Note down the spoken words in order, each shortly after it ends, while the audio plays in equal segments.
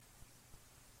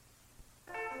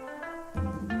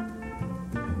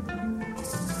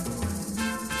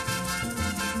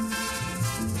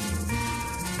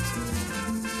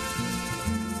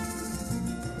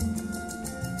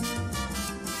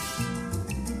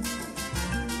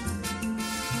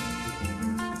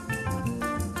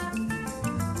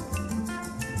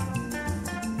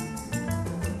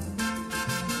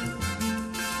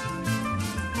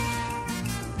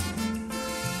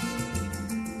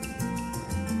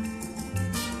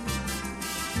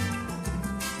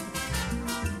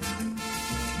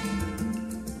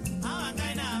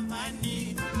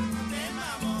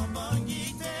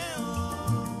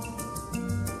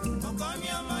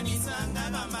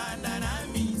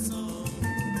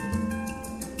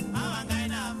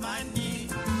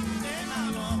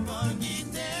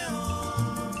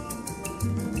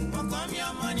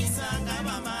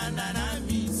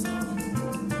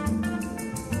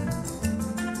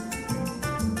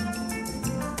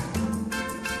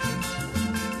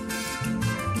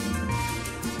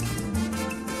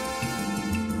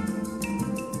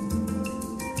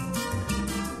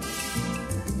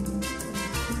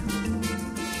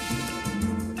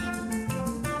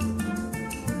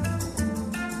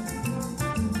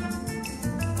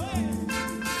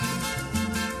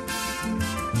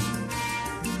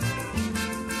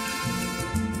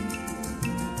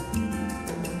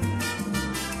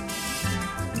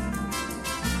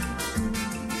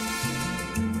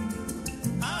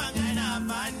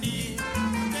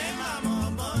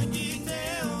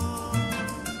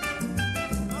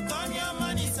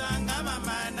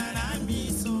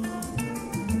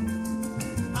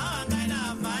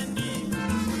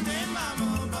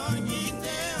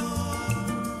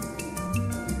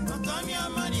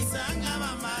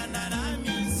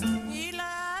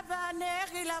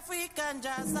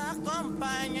Banja sa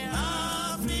compagne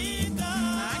Africa.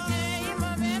 Akei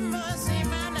movembo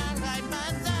simana gai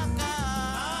bataka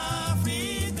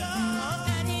Africa.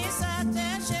 Organisa te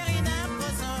sherina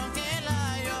kozongela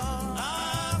yo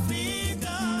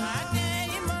Africa.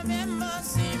 Akei movembo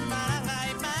simana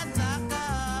gai bataka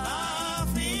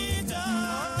Africa.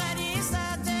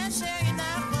 Organisa te sherina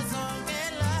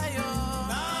kozongela yo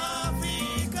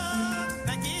Africa.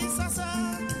 Na Kisasa,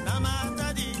 na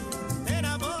Matadi,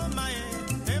 na Bomae,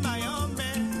 na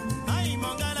Mayombe, ai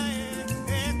Mongalae,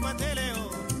 Equateleo,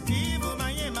 Kivu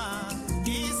Mayema,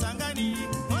 Kisangani,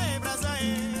 Moe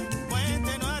Brazae,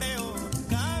 Puente Noareo,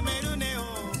 Cameruneo,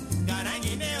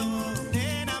 Garanguineo,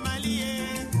 Tena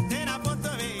Malie, Tena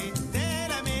Potove,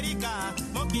 Tena America,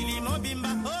 Mokili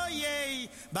Mobimba, Oye,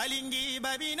 Balingi,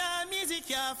 Babina,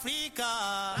 Musique Africa.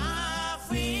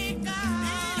 Africa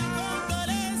Il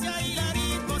Congolese, il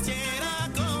ritmo si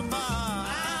racompa.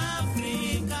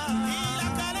 Africa Il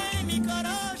Acale,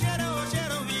 Nicoro,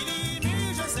 Gero, Vili,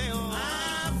 Mujoseo.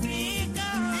 Africa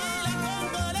Il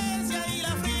Congolese, il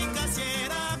Africa si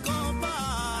racompa.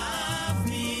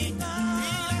 Africa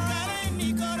Il Acale,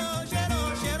 Nicoro, Gero,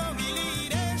 Vili,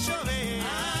 Chauvet.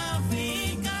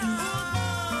 Africa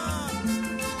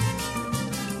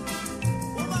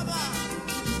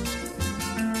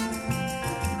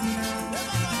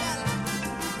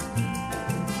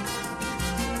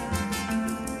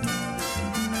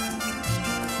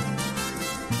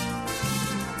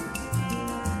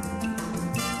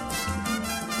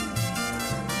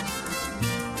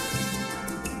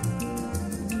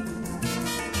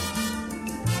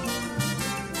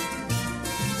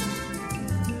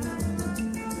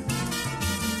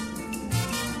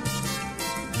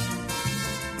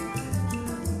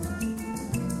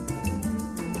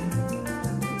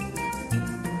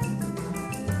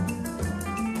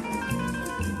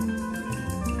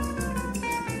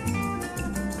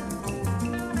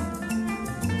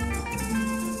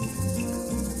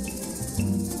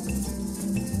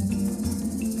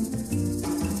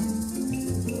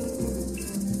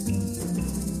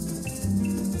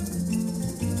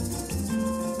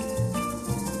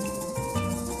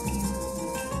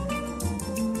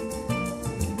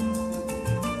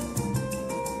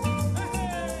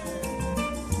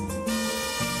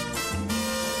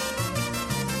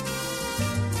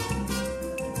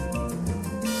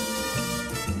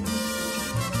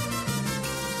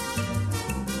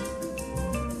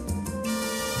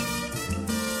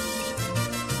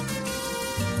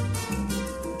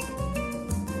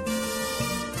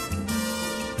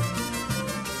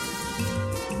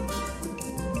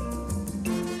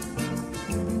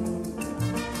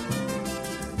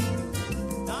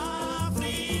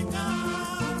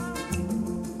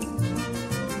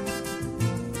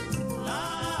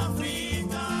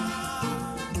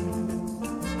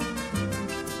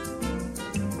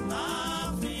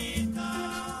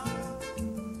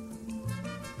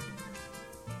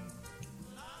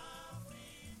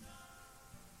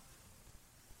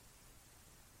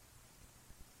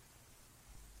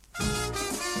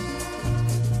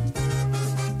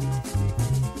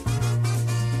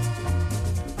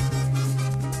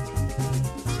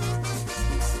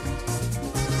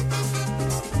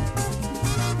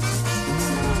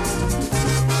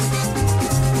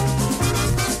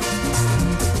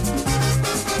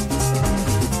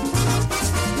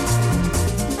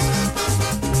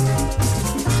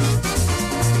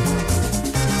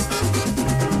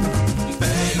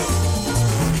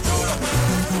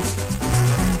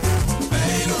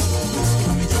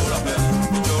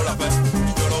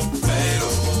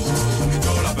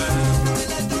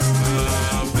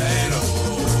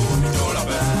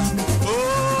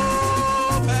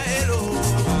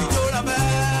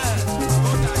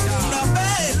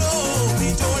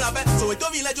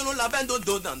la bendo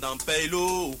do dan dan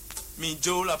pelo. Mi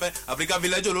jo la pe, Africa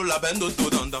village lo la bendo do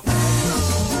dan dan.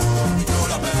 Mi jo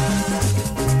la pe.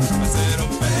 Hacer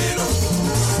un pelo.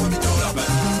 Mi jo la pe.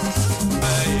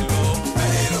 Pelo,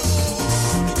 pelo.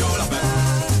 Mi jo la pe.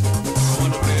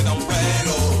 Cuando prenda un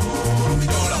pelo. Mi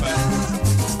jo la pe.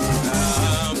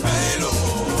 Pelo.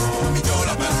 Mi jo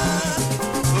la pe.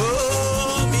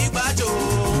 Oh, mi bajo,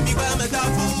 mi ba me da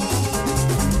fu.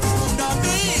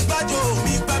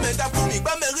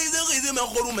 Me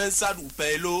kholu men sadu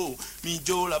pelo mi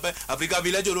jo la be Africa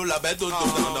village lo la be do do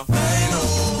do pelo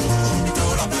mi jo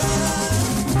la be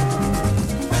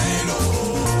pelo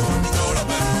mi jo la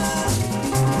be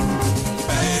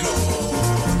pelo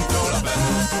mi jo la be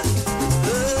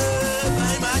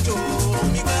my macho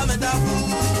mi ba me da fu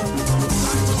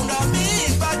unda mi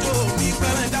bajo mi ba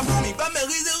me da fu mi ba me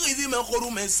rizi me kholu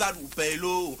men sadu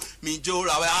pelo mi jo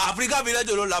la be Africa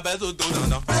village lo la be do do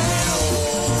do pelo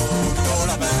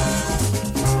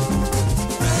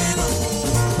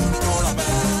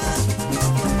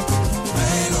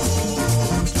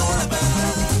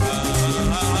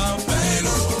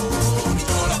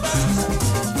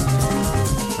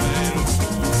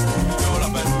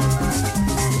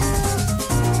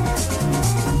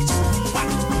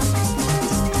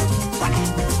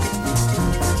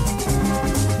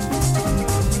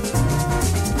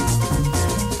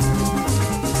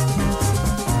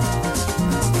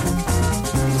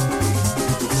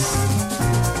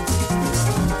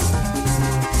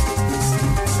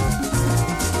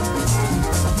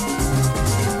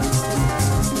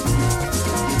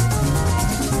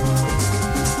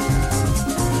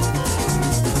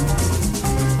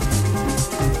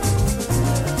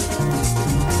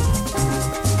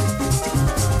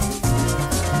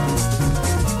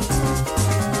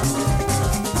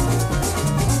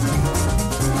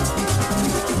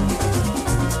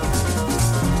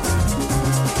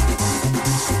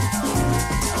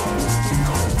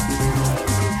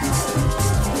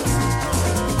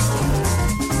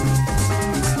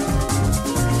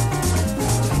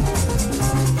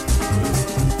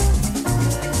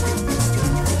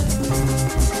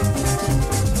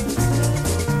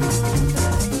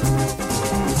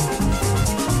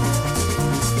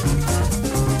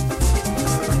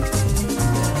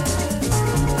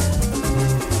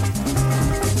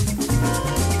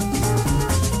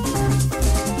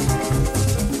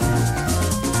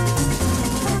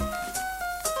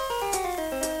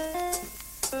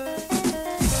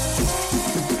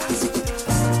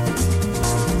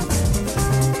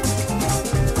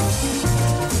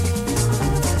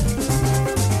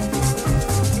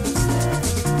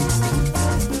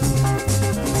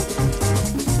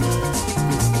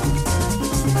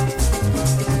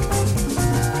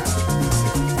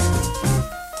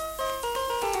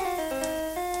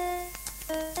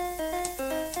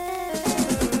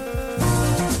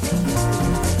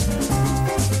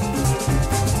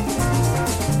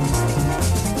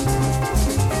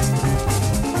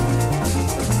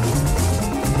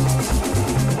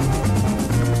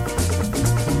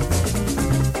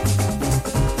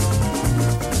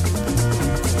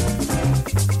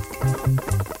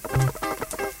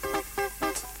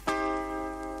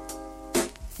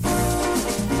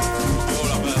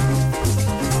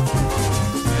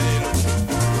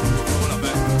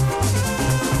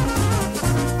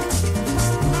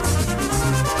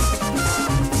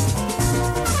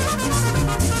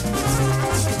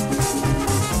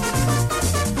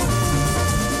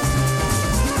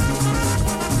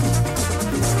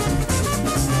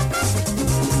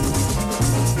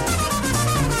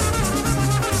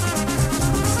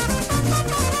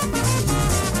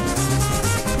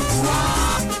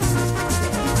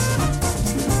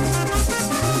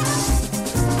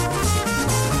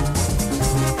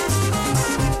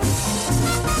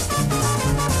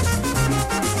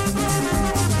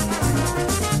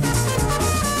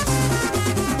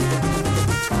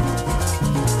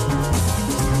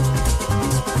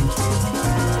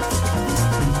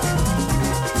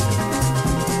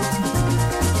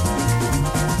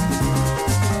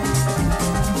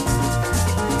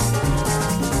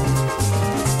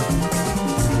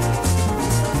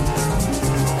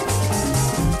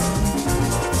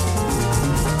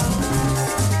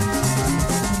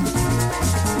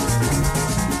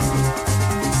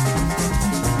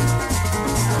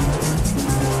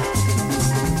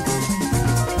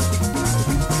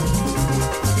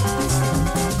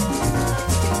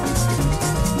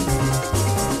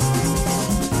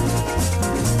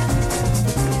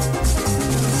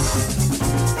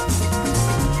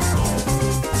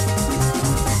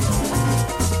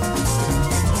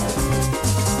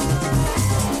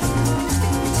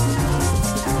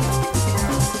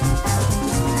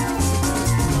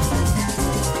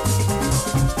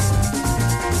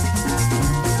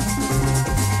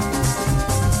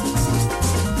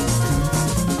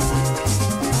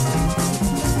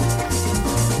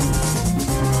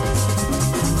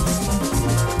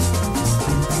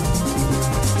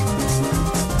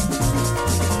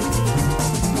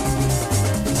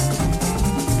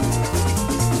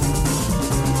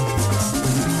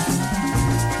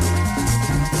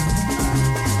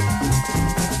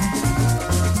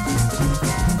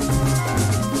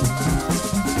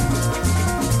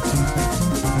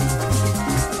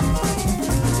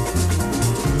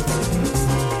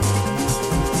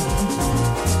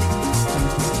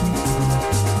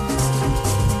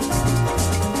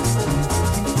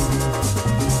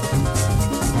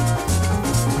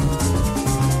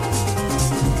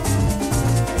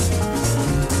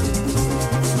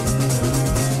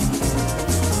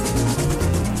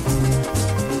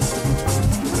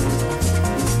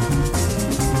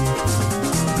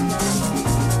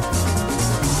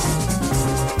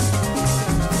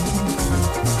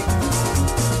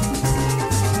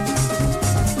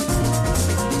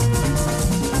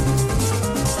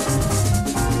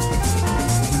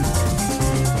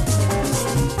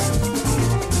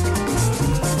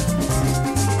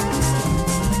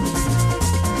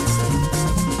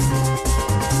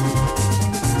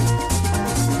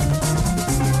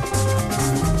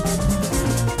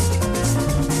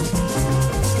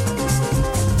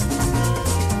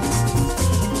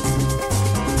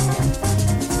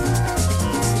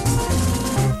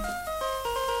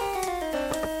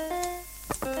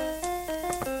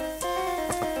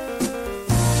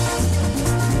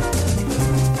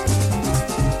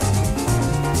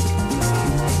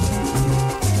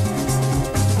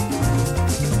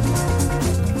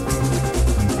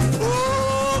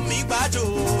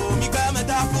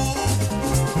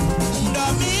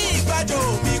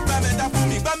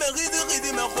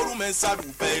mais ça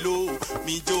nous paye l'eau.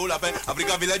 Mbizo la paix,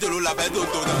 Africa village l'eau la paix, do do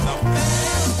dan dan.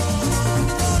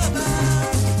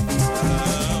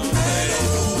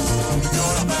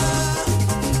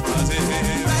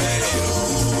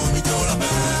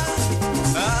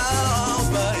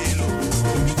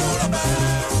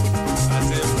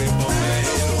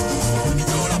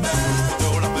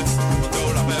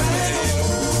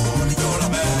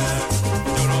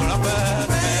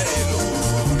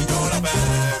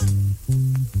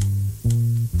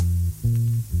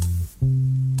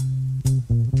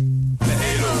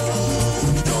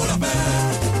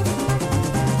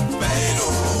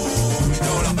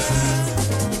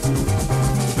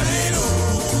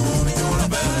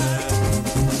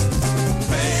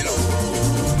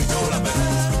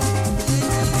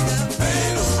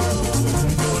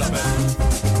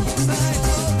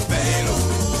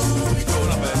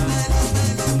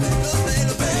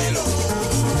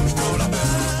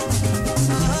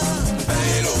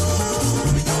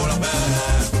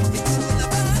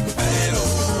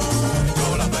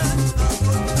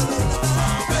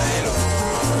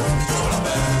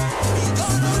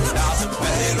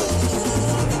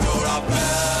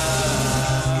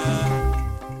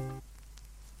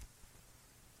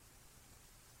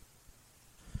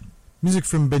 Music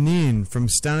from Benin, from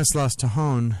Stanislas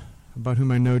Tahon, about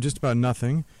whom I know just about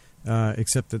nothing,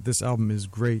 except that this album is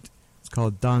great. It's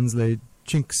called Dans le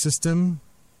Chink System.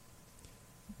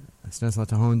 Stanislas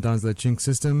Tahon, Dans le Chink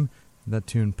System. That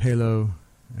tune, Pelo,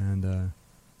 and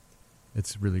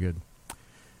it's really good.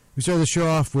 We started the show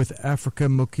off with Africa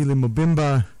Mokili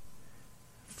Mobimba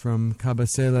from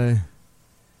Kabasele,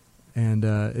 and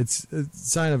it's a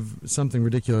sign of something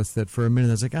ridiculous that for a minute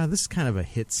I was like, this is kind of a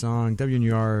hit song.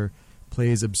 WNUR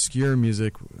plays obscure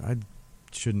music. I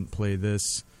shouldn't play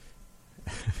this.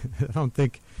 I don't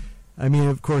think... I mean,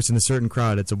 of course, in a certain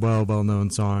crowd, it's a well-known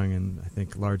song, and I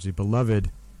think largely beloved,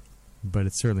 but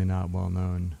it's certainly not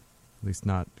well-known, at least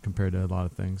not compared to a lot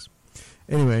of things.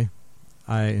 Anyway,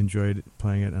 I enjoyed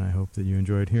playing it, and I hope that you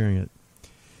enjoyed hearing it.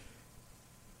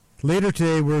 Later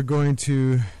today, we're going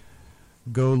to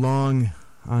go long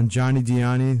on Johnny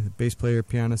Diani, the bass player,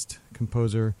 pianist,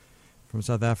 composer from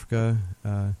South Africa.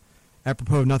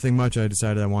 Apropos of nothing much, I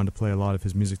decided I wanted to play a lot of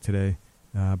his music today.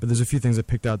 But there's a few things I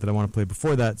picked out that I want to play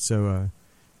before that, so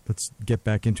let's get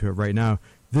back into it right now.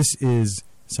 This is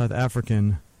South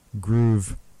African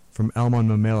groove from Elmon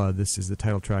Mamela. This is the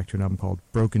title track to an album called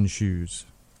Broken Shoes.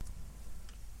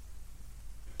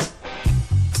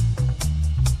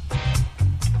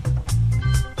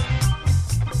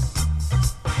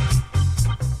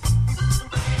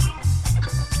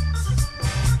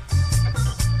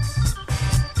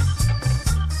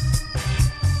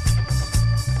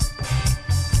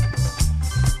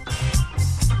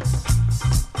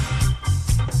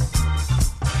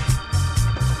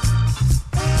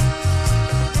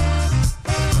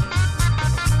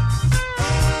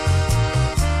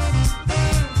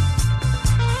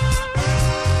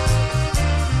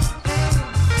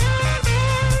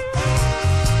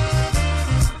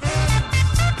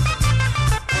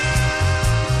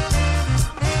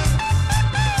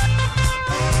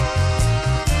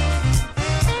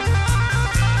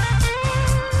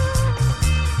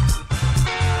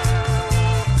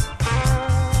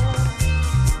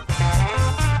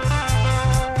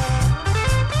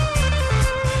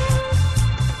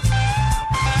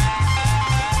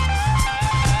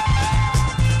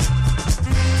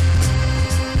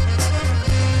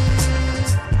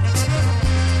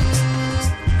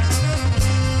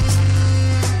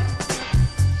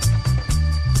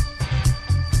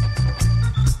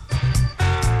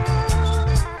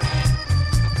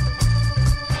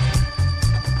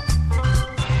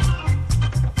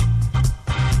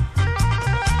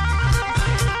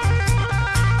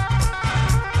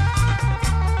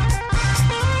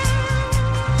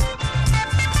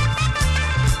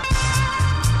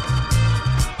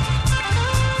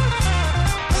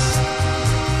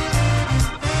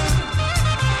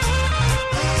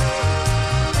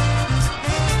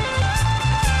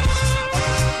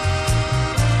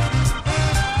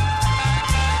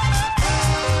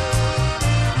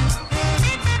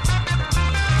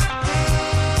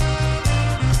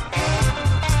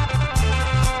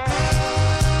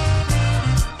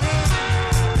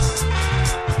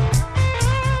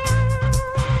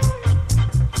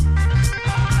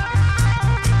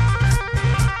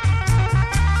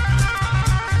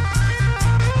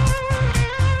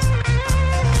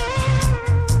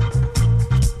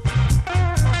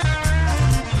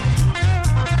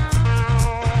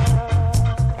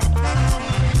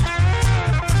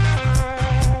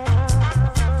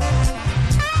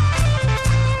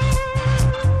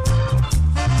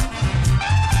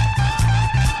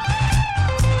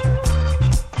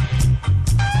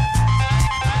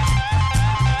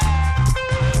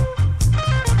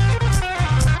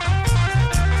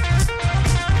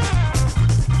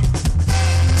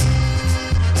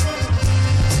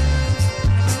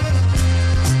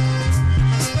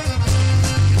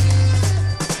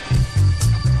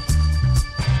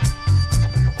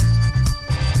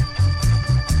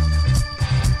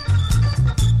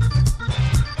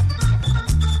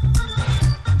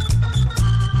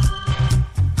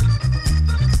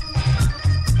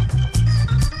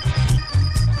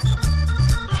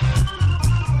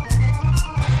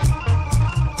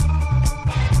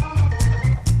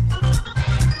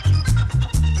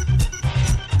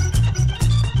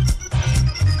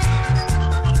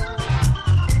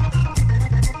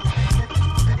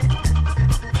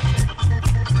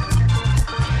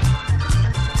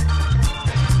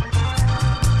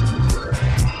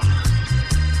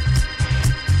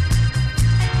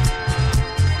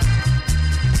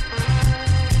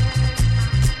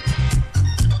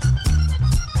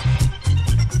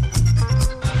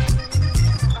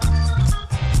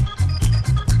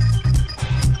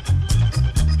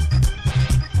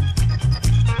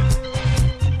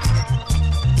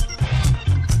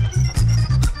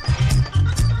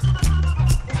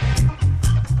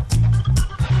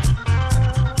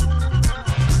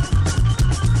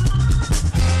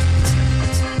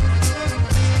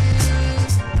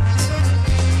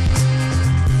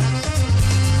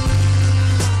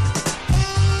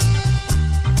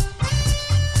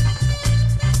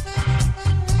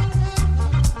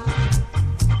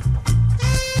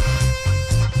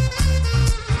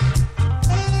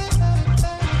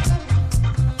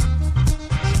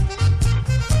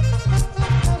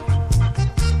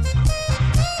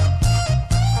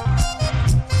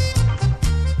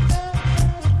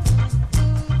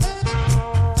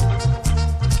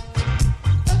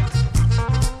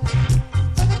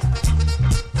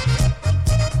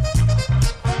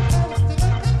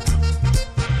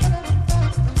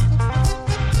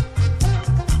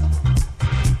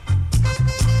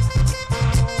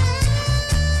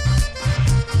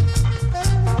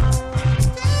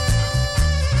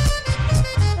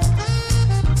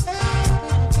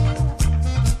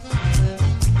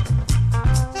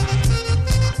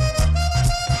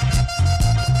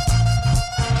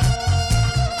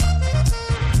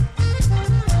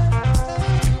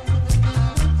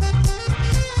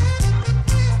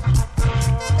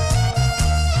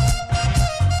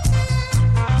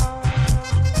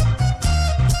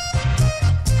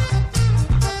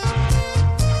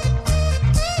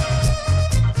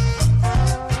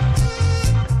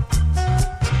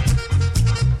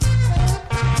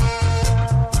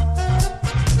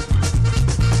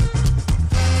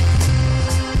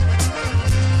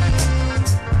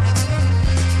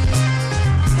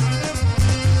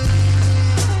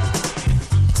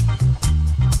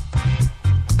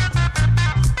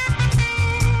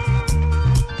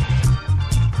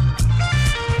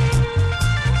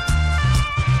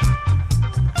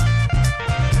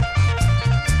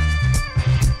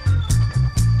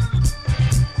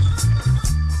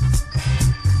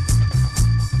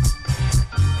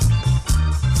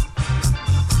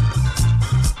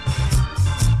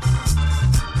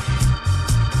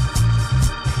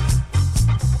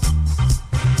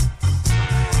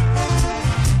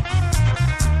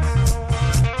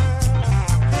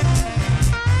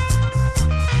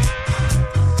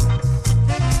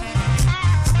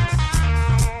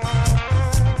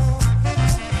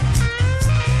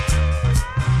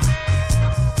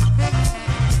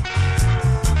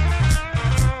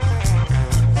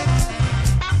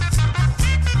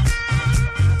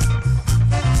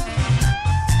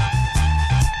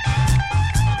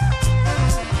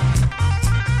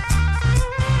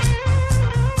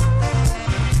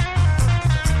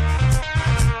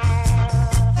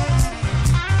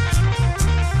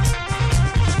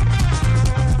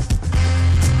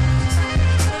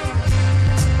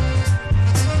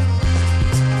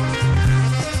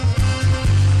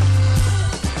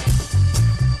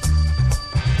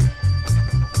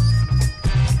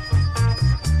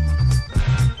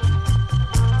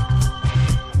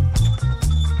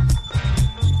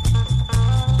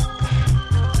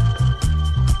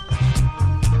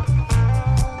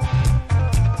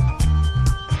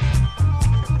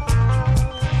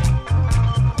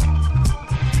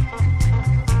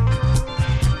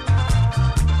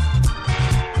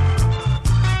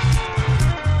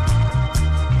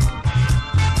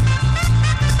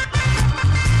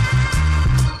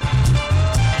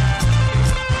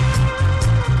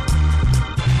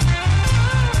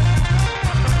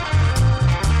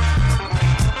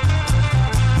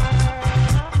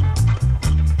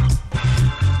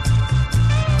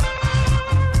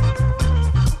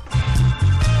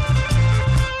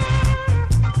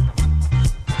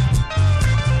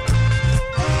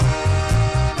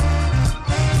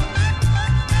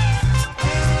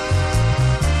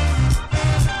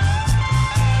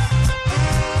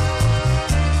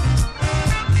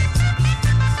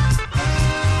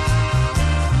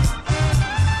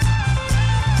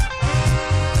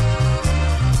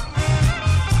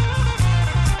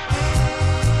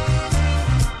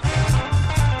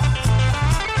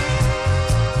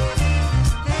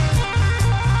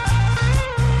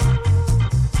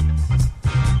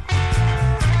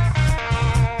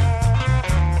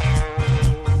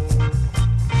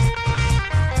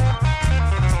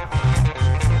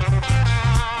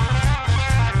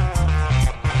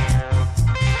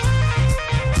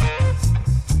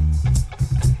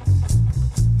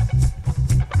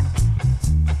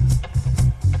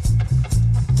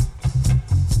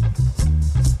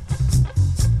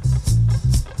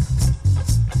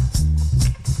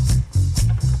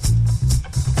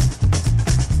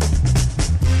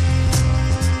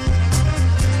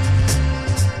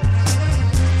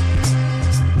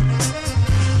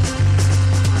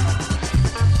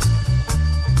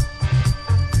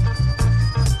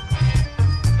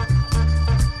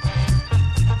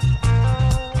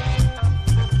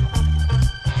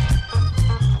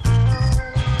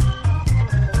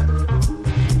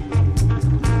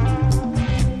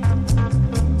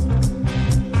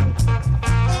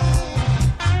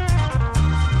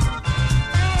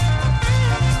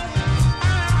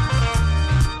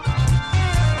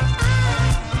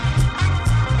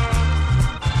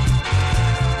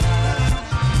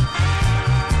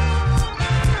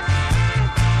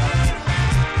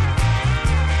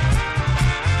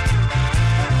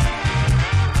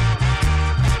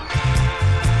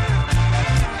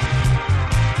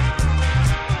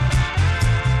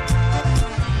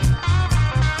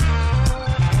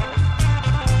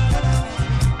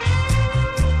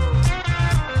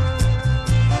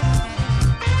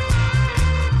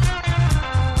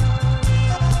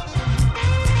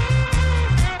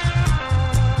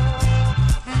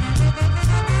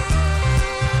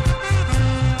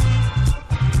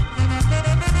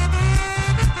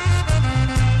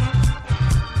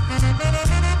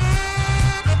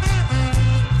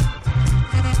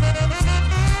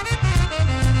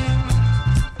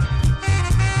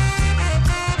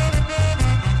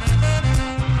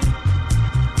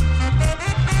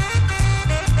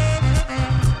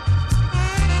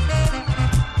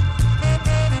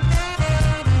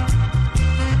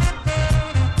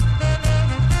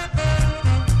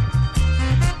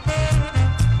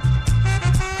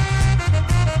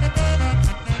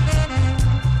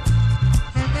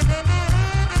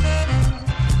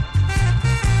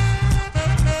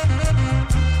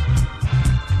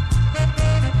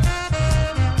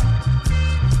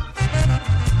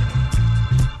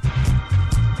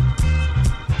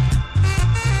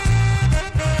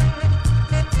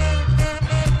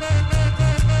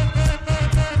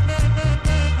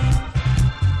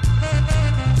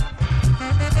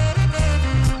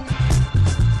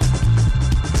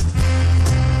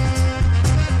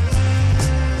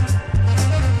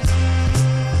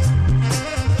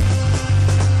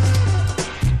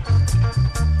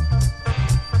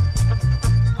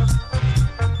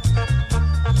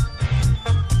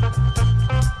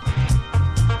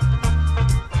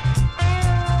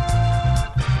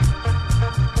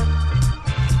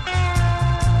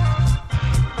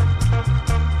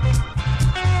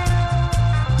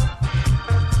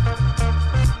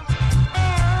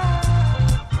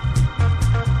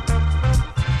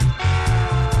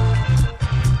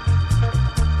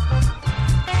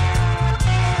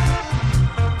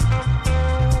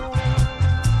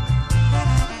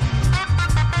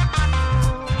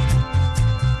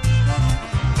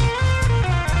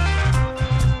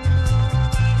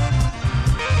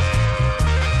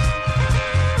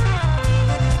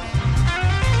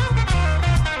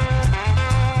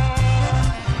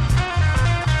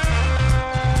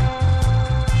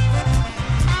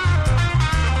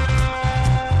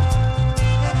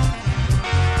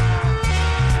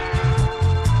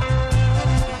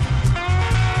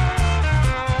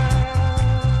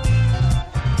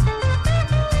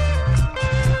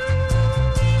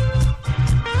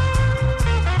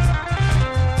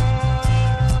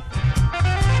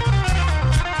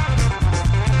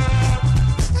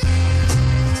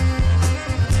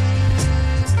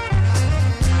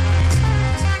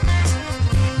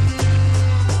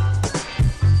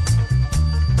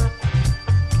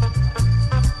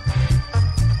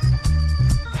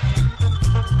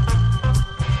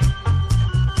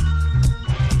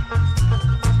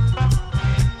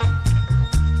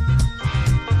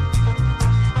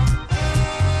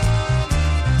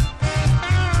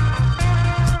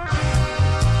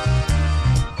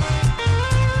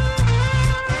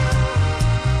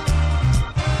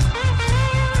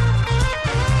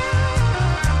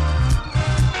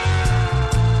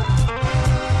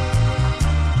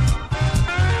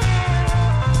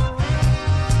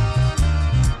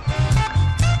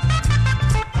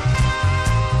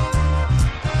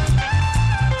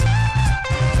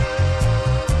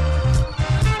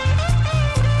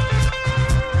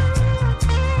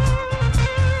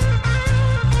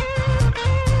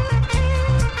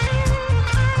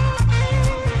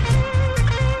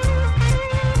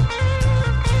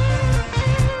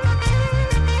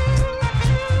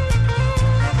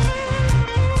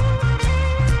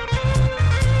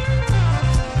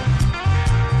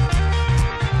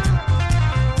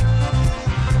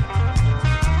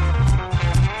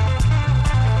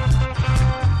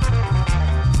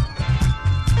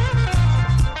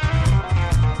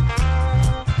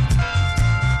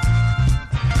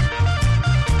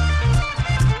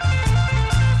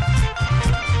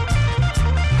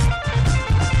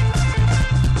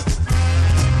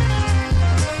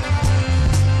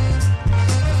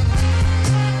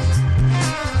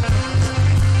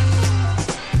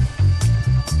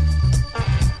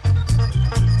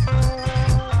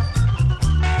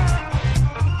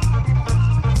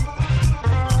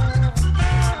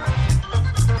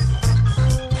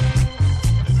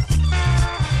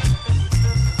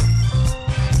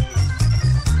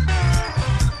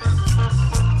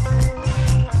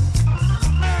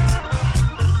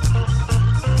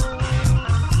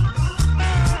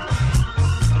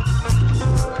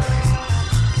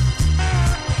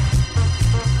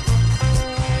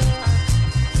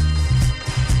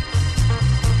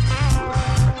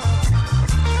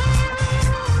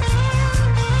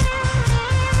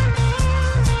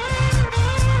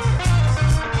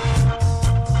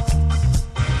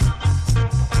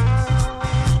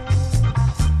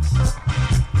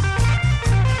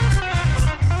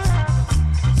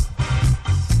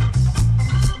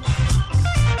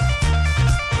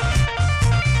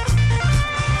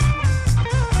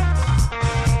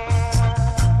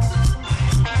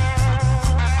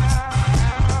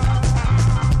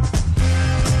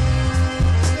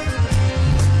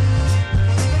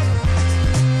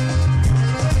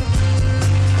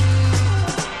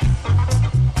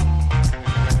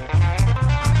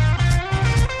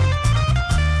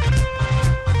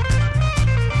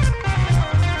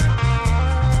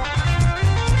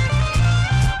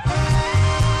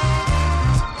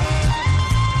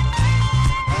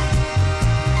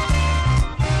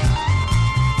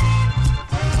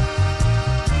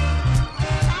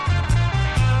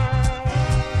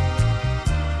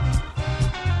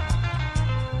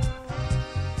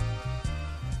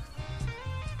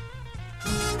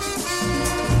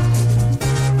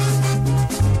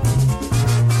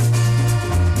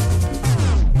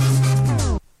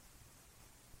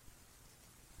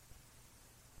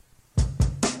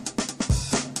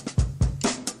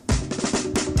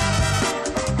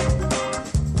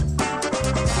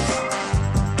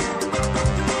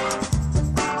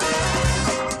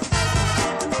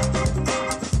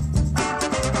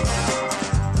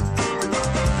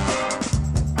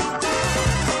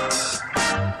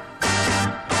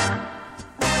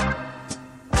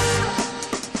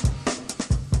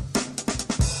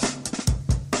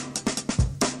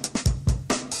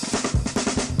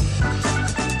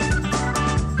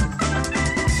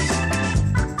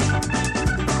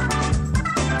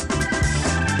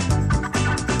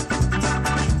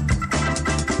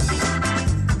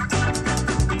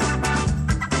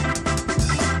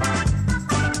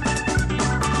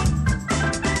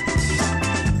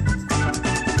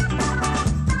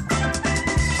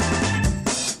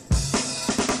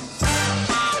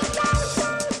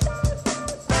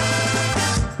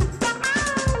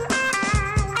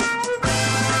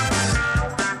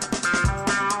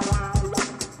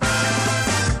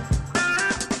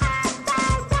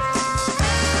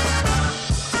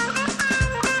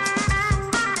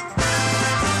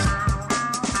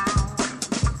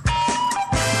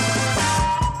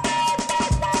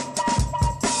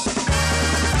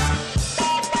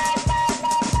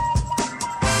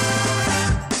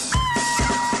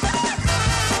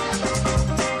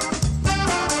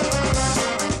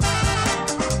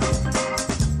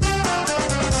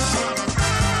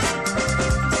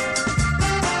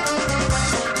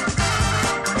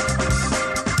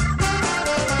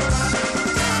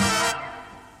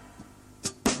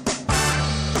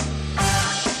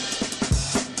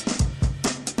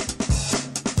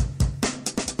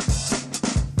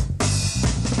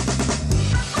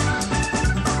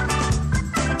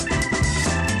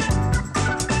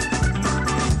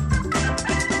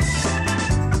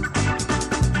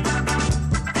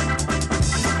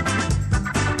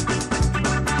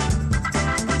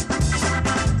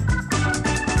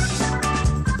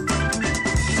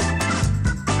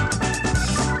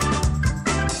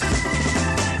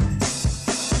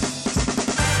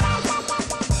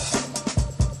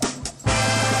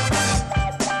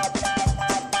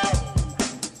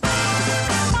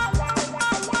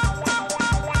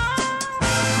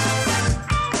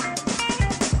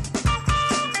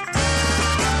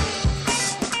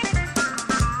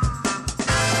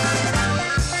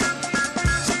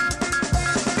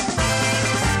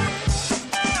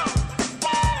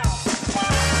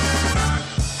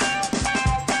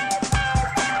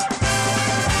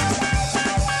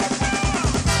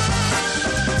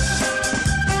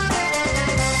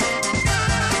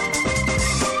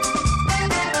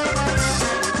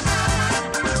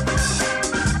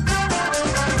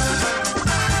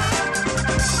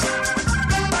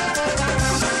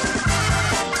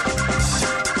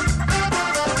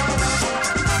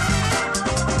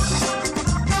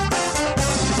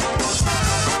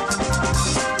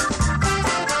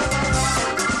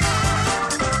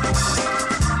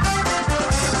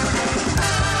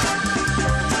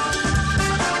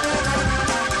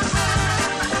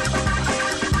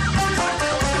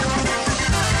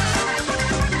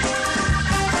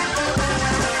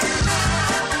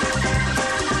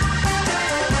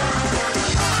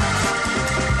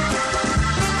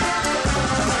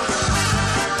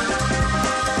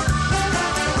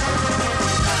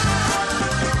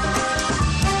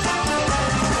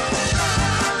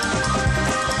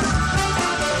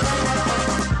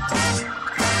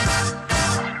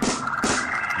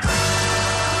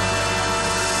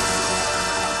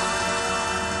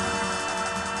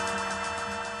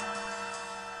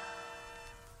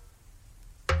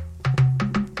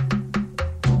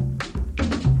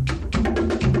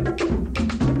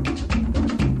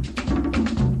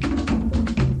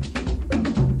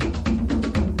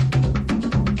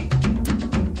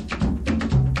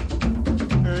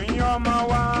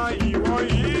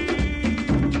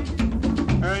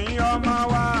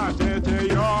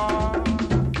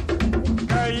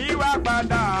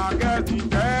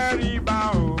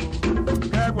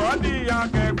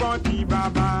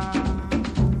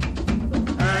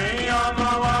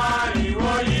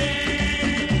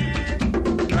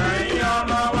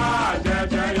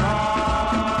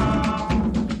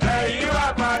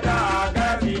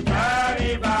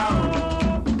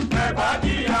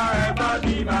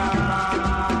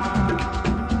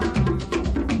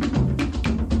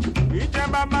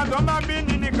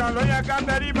 ká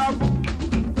tẹríba fún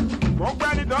gbogbo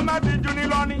ẹni tó má ti jú ní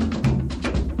lọ́ní.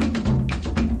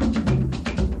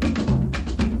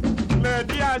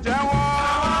 lèdí àṣẹ wọn.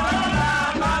 àwọn lọ́la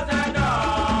bá tẹ̀dọ̀.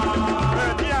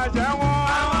 lèdí àṣẹ wọn.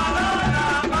 àwọn lọ́la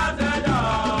bá tẹ̀dọ̀.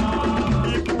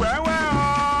 ìkù ẹ̀wẹ̀ o.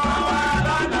 àwọn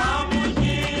lọ́la mú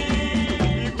jí.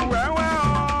 ìkù ẹ̀wẹ̀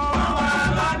o. àwọn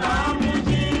lọ́la mú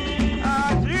jí.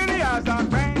 àṣírí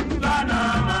àṣàpẹ́. lọ́nà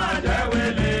máa jẹ́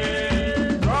wele.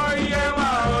 ó yé wa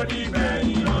ó di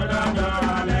gbẹ̀yìn ó dọ́jọ́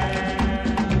alẹ́.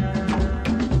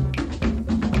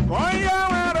 ó yé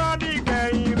wa ó di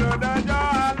gbẹ̀yìn ó dọ́jọ́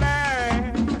alẹ́.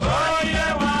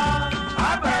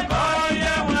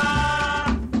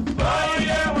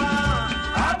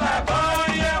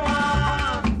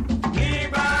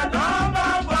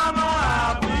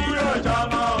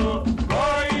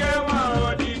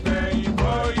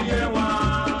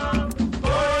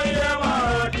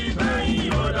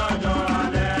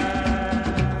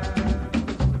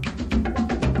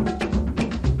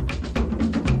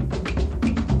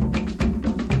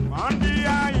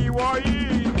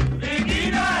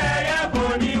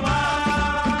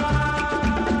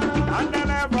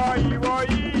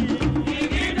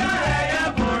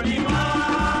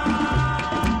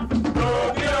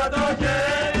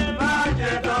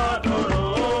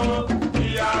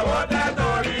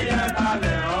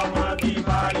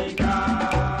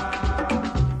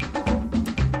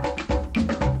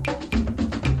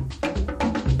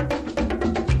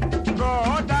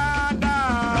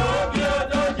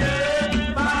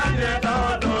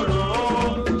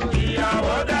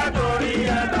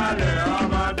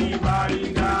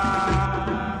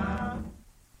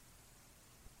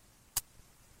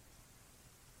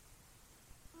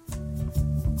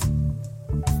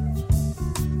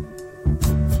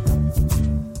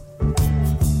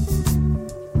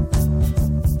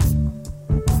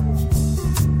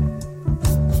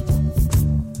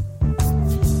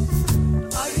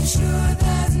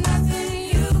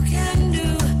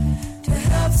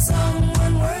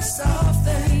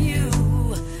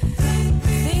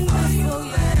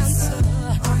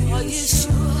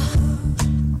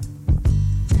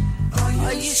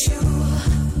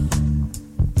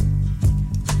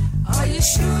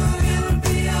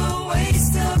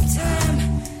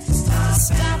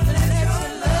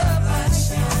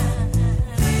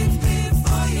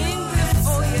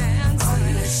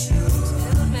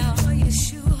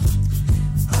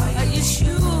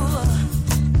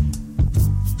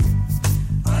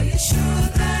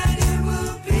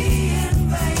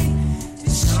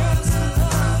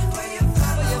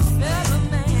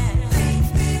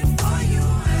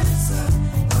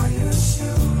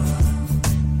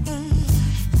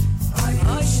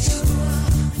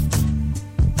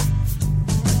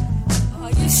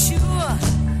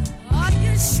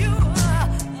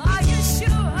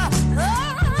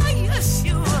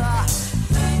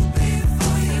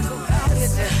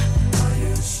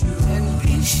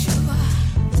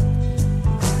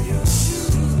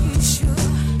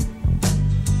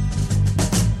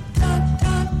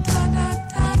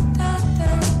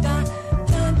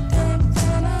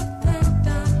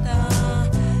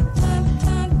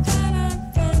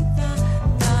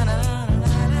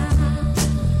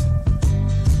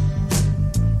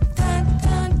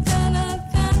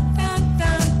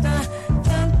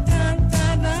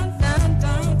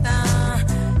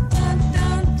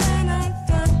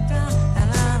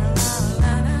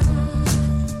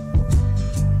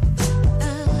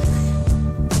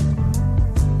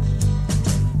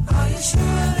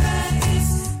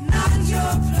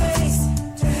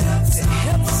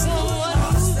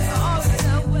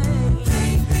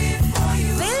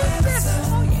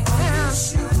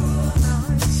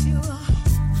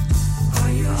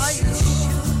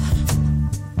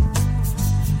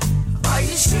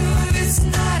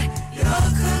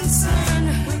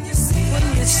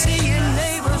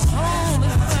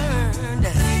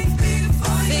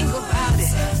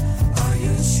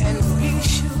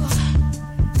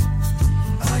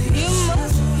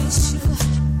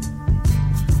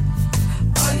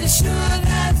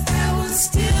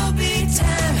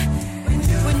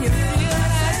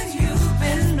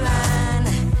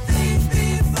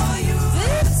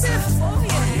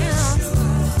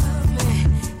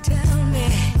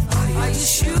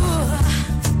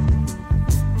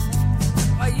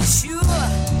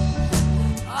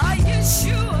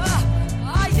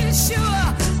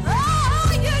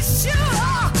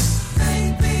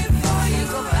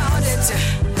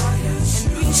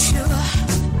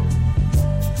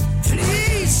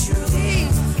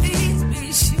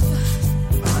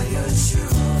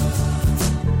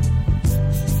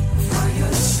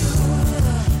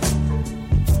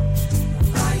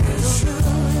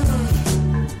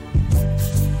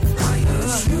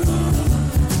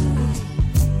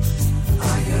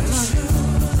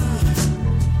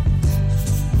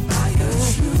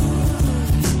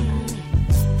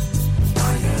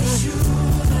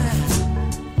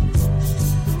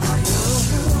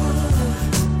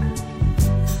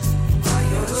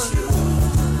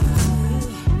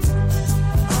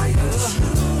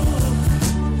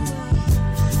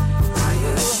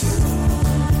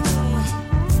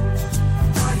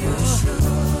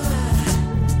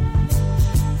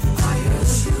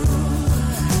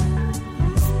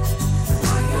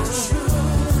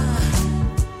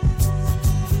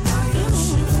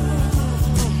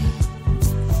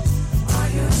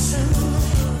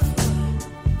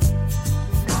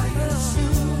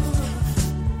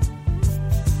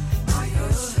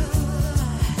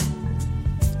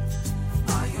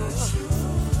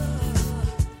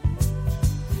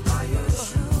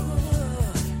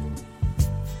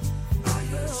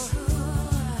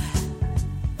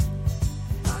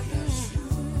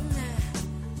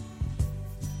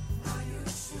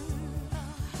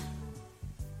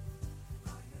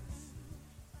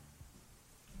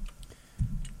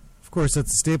 Of course,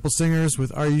 that's the Staple Singers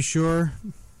with Are You Sure?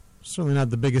 Certainly not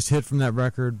the biggest hit from that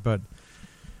record, but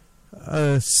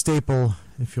a staple,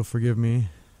 if you'll forgive me.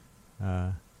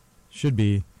 Should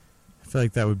be. I feel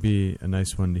like that would be a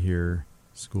nice one to hear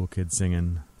school kids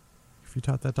singing. If you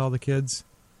taught that to all the kids,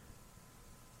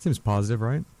 seems positive,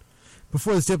 right?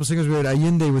 Before the Staple Singers, we had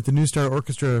Ayinde with the New Star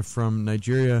Orchestra from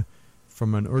Nigeria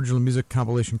from an original music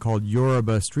compilation called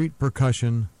Yoruba Street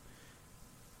Percussion.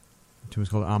 The tune was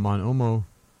called Amon Omo.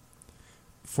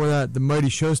 Before that, the Mighty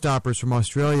Showstoppers from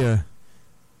Australia.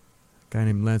 A guy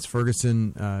named Lance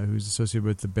Ferguson, who's associated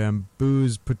with the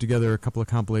Bamboos, put together a couple of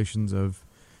compilations of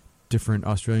different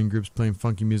Australian groups playing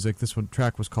funky music. This one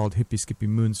track was called Hippie Skippy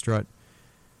Moonstrut.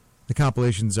 The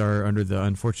compilations are under the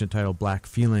unfortunate title Black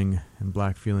Feeling and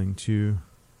Black Feeling 2.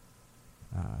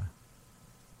 But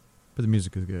the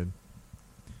music is good.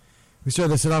 We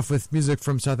started this off with music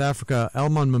from South Africa.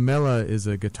 Elmon Mamela is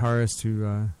a guitarist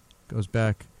who goes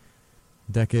back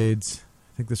decades.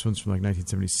 I think this one's from like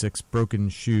 1976. Broken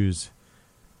Shoes.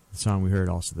 The song we heard,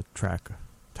 also the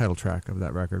title track of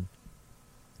that record.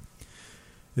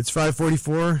 It's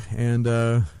 5:44, and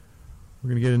we're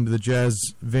going to get into the jazz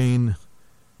vein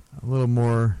a little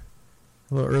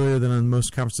earlier than on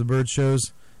most Conference of the Birds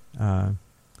shows.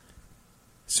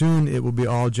 Soon it will be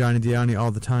all Johnny Diani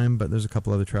all the time, but there's a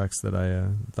couple other tracks that I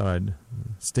thought I'd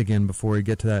stick in before we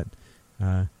get to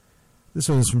that. This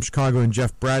one is from Chicago and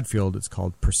Jeff Bradfield. It's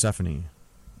called Persephone.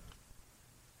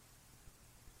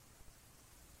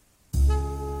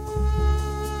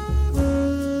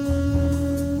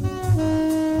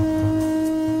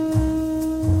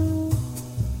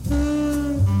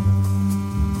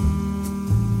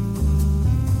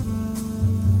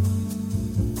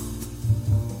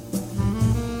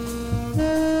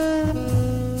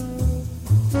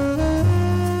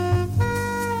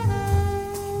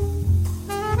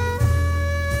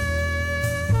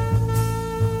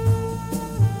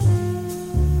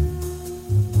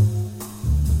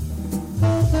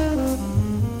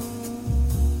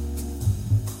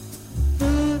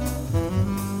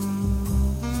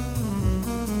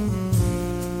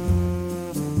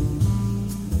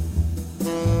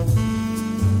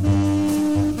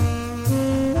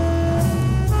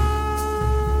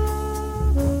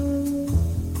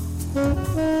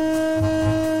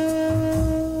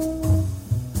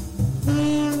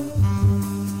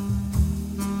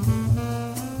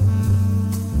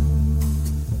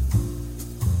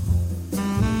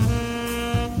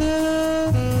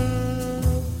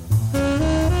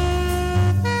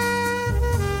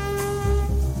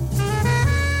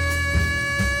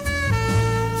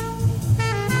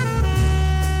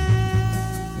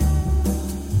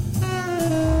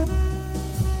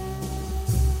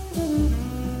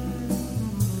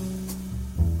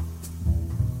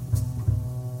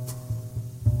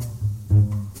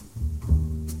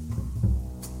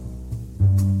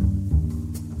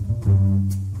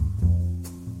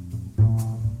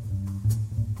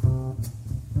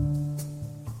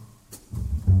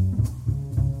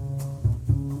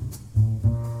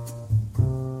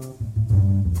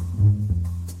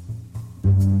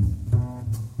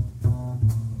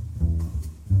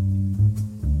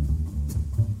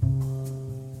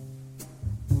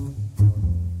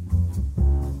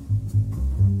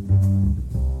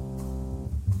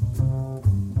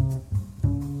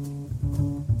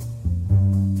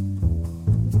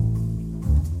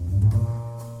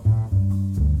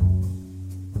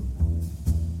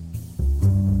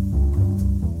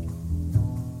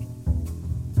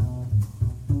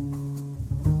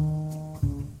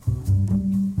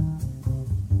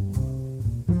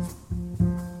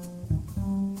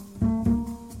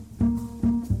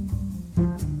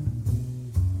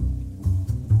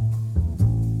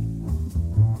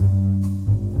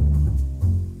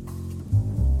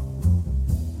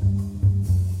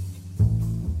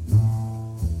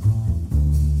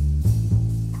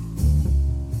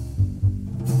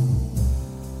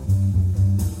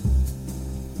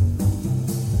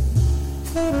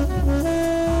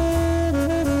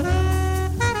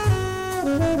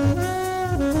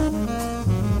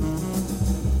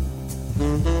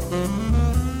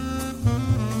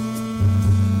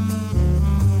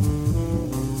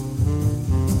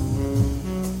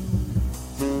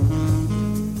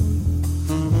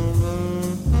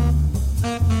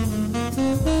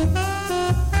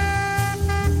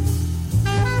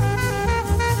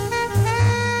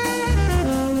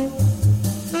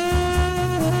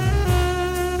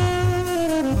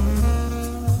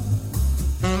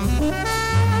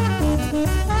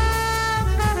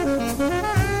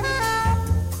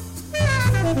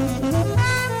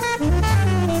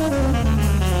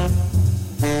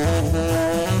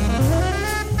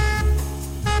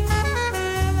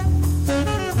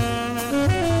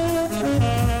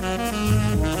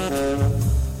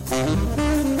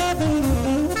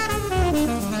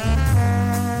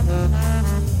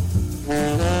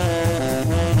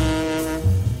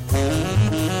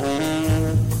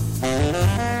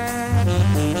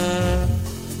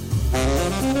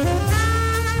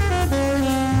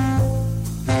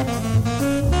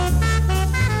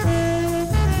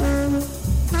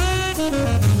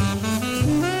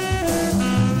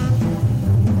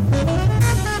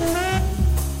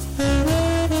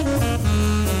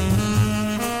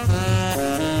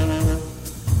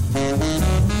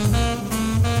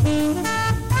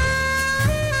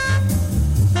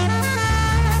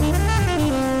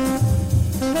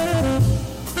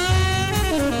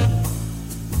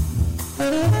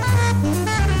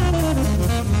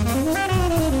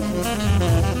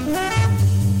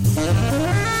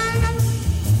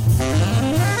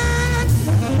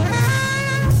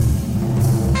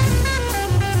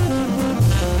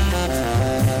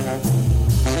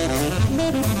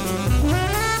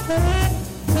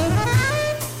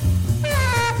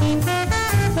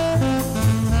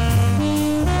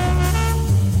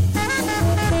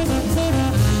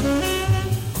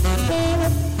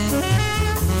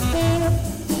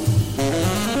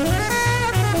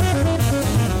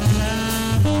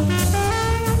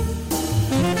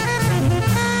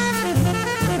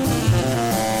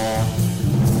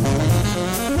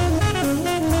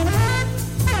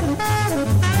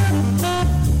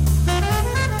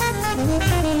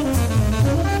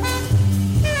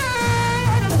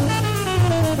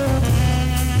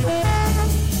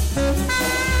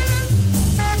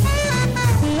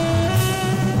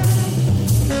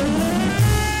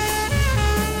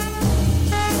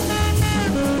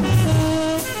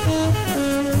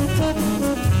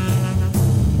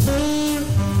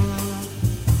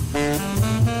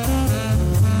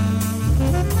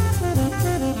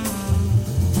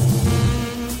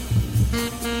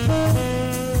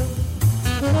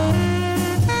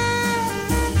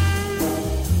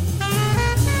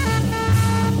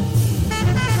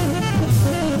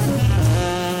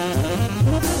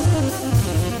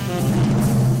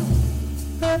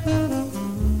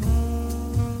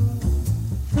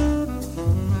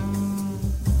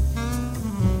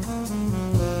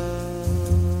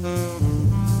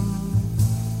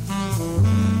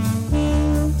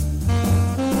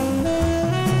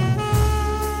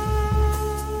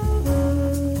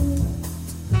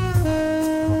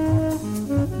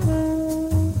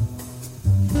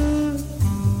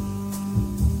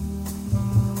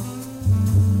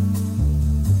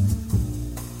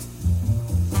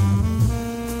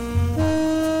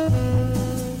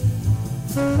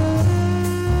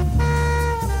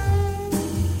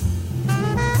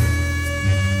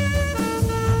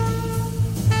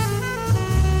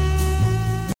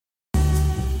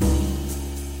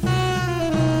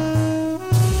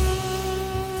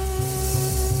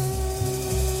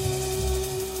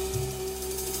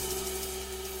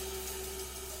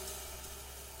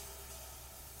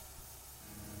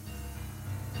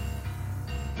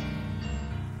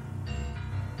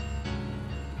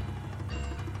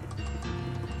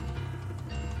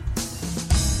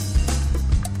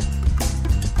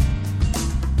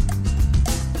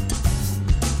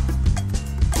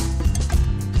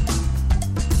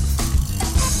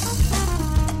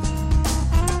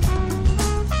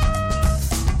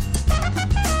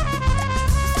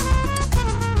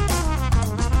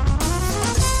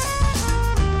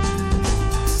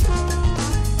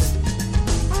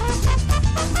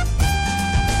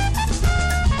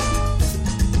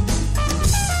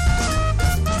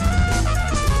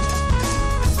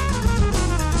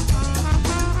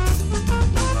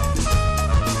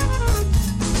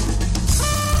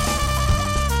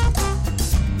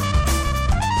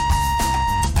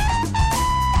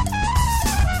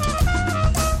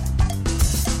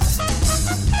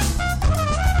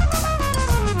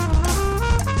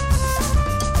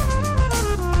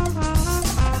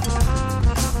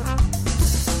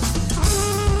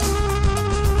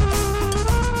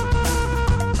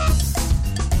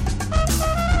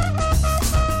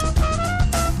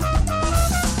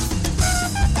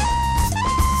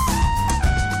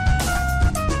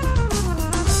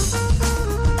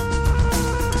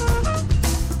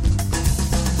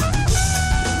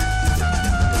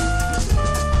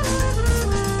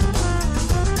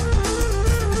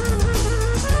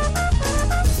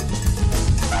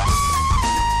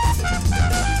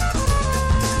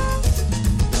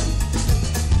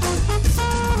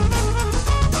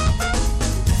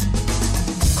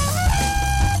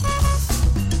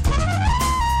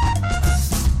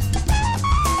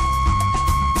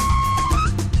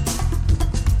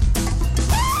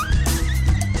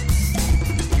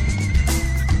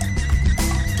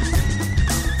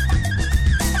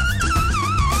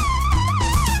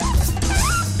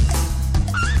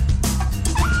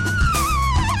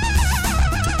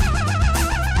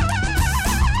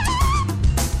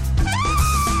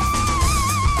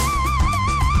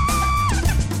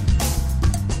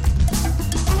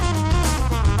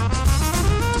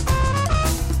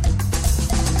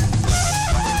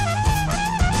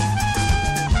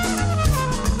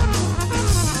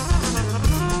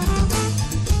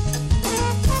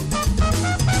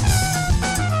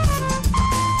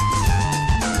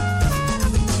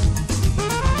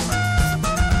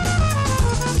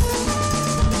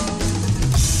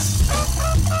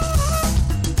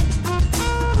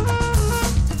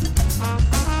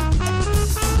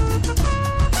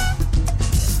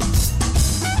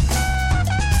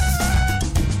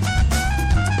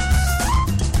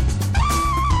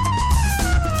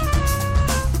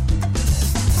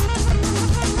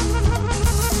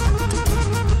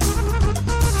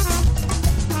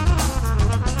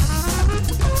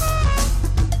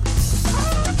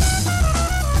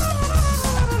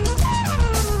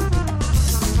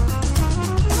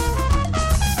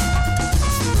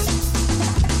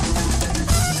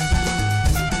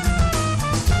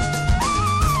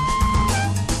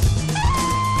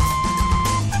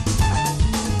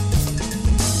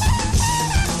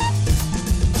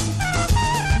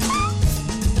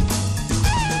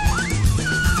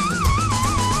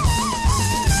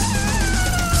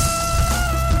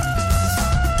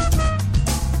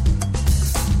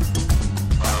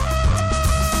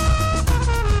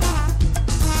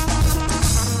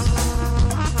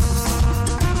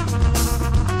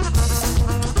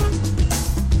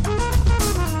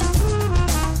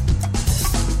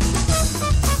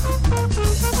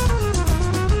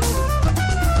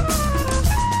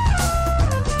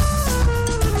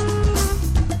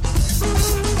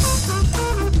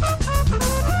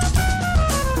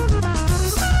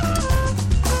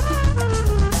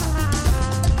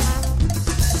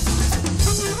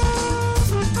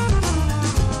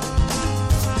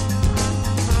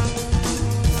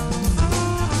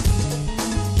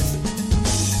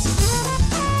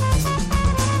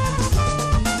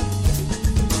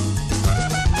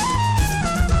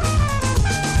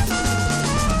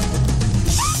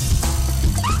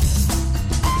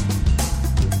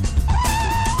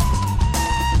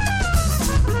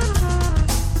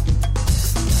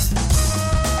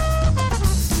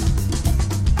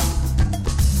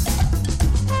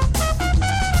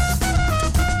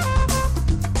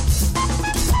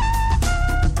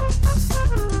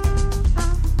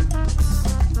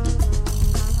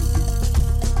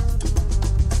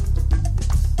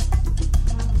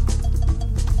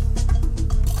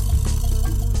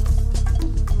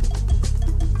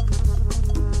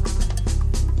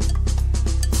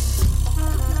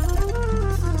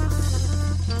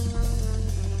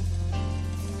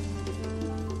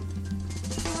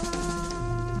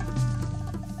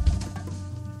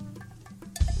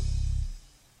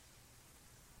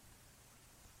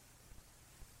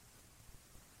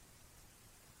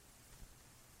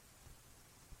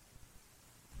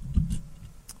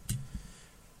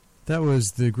 That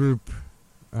was the group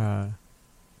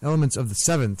Elements of the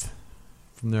Seventh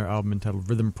from their album entitled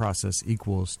Rhythm Process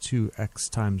Equals 2x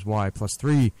times y plus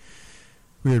 3.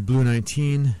 We heard Blue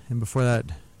 19, and before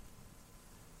that,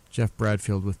 Jeff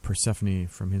Bradfield with Persephone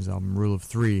from his album Rule of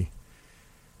Three.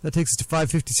 That takes us to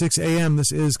 5:56 a.m.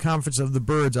 This is Conference of the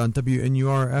Birds on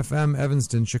WNUR FM,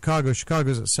 Evanston, Chicago.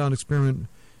 Chicago's Sound Experiment,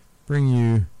 bringing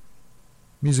you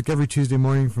music every Tuesday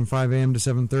morning from 5 a.m. to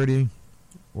 7:30,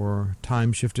 or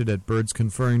time shifted at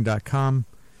birdsconferring.com.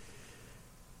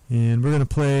 And we're going to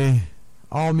play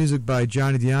all music by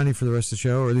Johnny Diani for the rest of the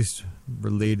show, or at least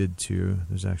related to.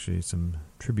 There's actually some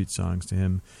tribute songs to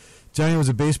him. Johnny was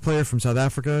a bass player from South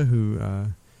Africa who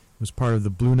was part of the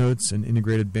Blue Notes, an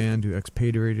integrated band who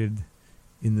expatriated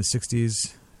in the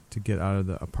 60s to get out of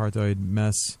the apartheid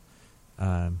mess.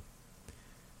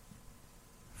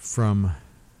 From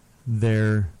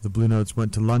there, the Blue Notes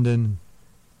went to London,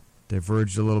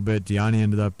 diverged a little bit. Diani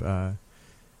ended up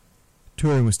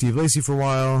touring with Steve Lacy for a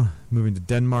while, moving to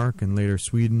Denmark and later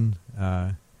Sweden,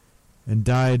 and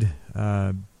died,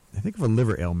 I think, of a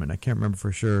liver ailment. I can't remember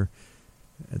for sure.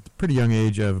 At the pretty young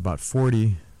age of about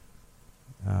 40,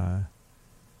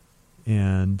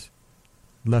 and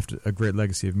left a great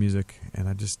legacy of music. And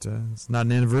I just, it's not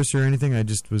an anniversary or anything. I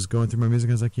just was going through my music.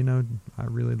 I was like, I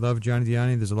really love Johnny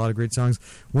Diani. There's a lot of great songs.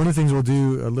 One of the things we'll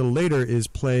do a little later is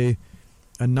play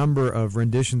a number of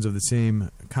renditions of the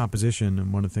same composition.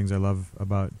 And one of the things I love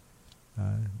about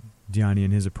Diani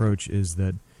and his approach is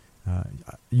that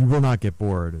you will not get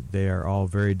bored. They are all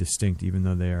very distinct, even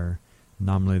though they are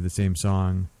nominally the same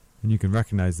song, and you can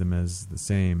recognize them as the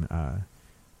same.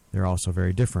 They're also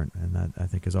very different, and that, I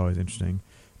think, is always interesting.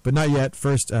 But not yet.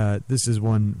 First, this is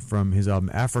one from his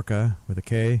album Africa with a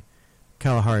K.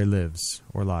 Kalahari Lives,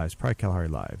 or Lives. Probably Kalahari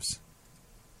Lives.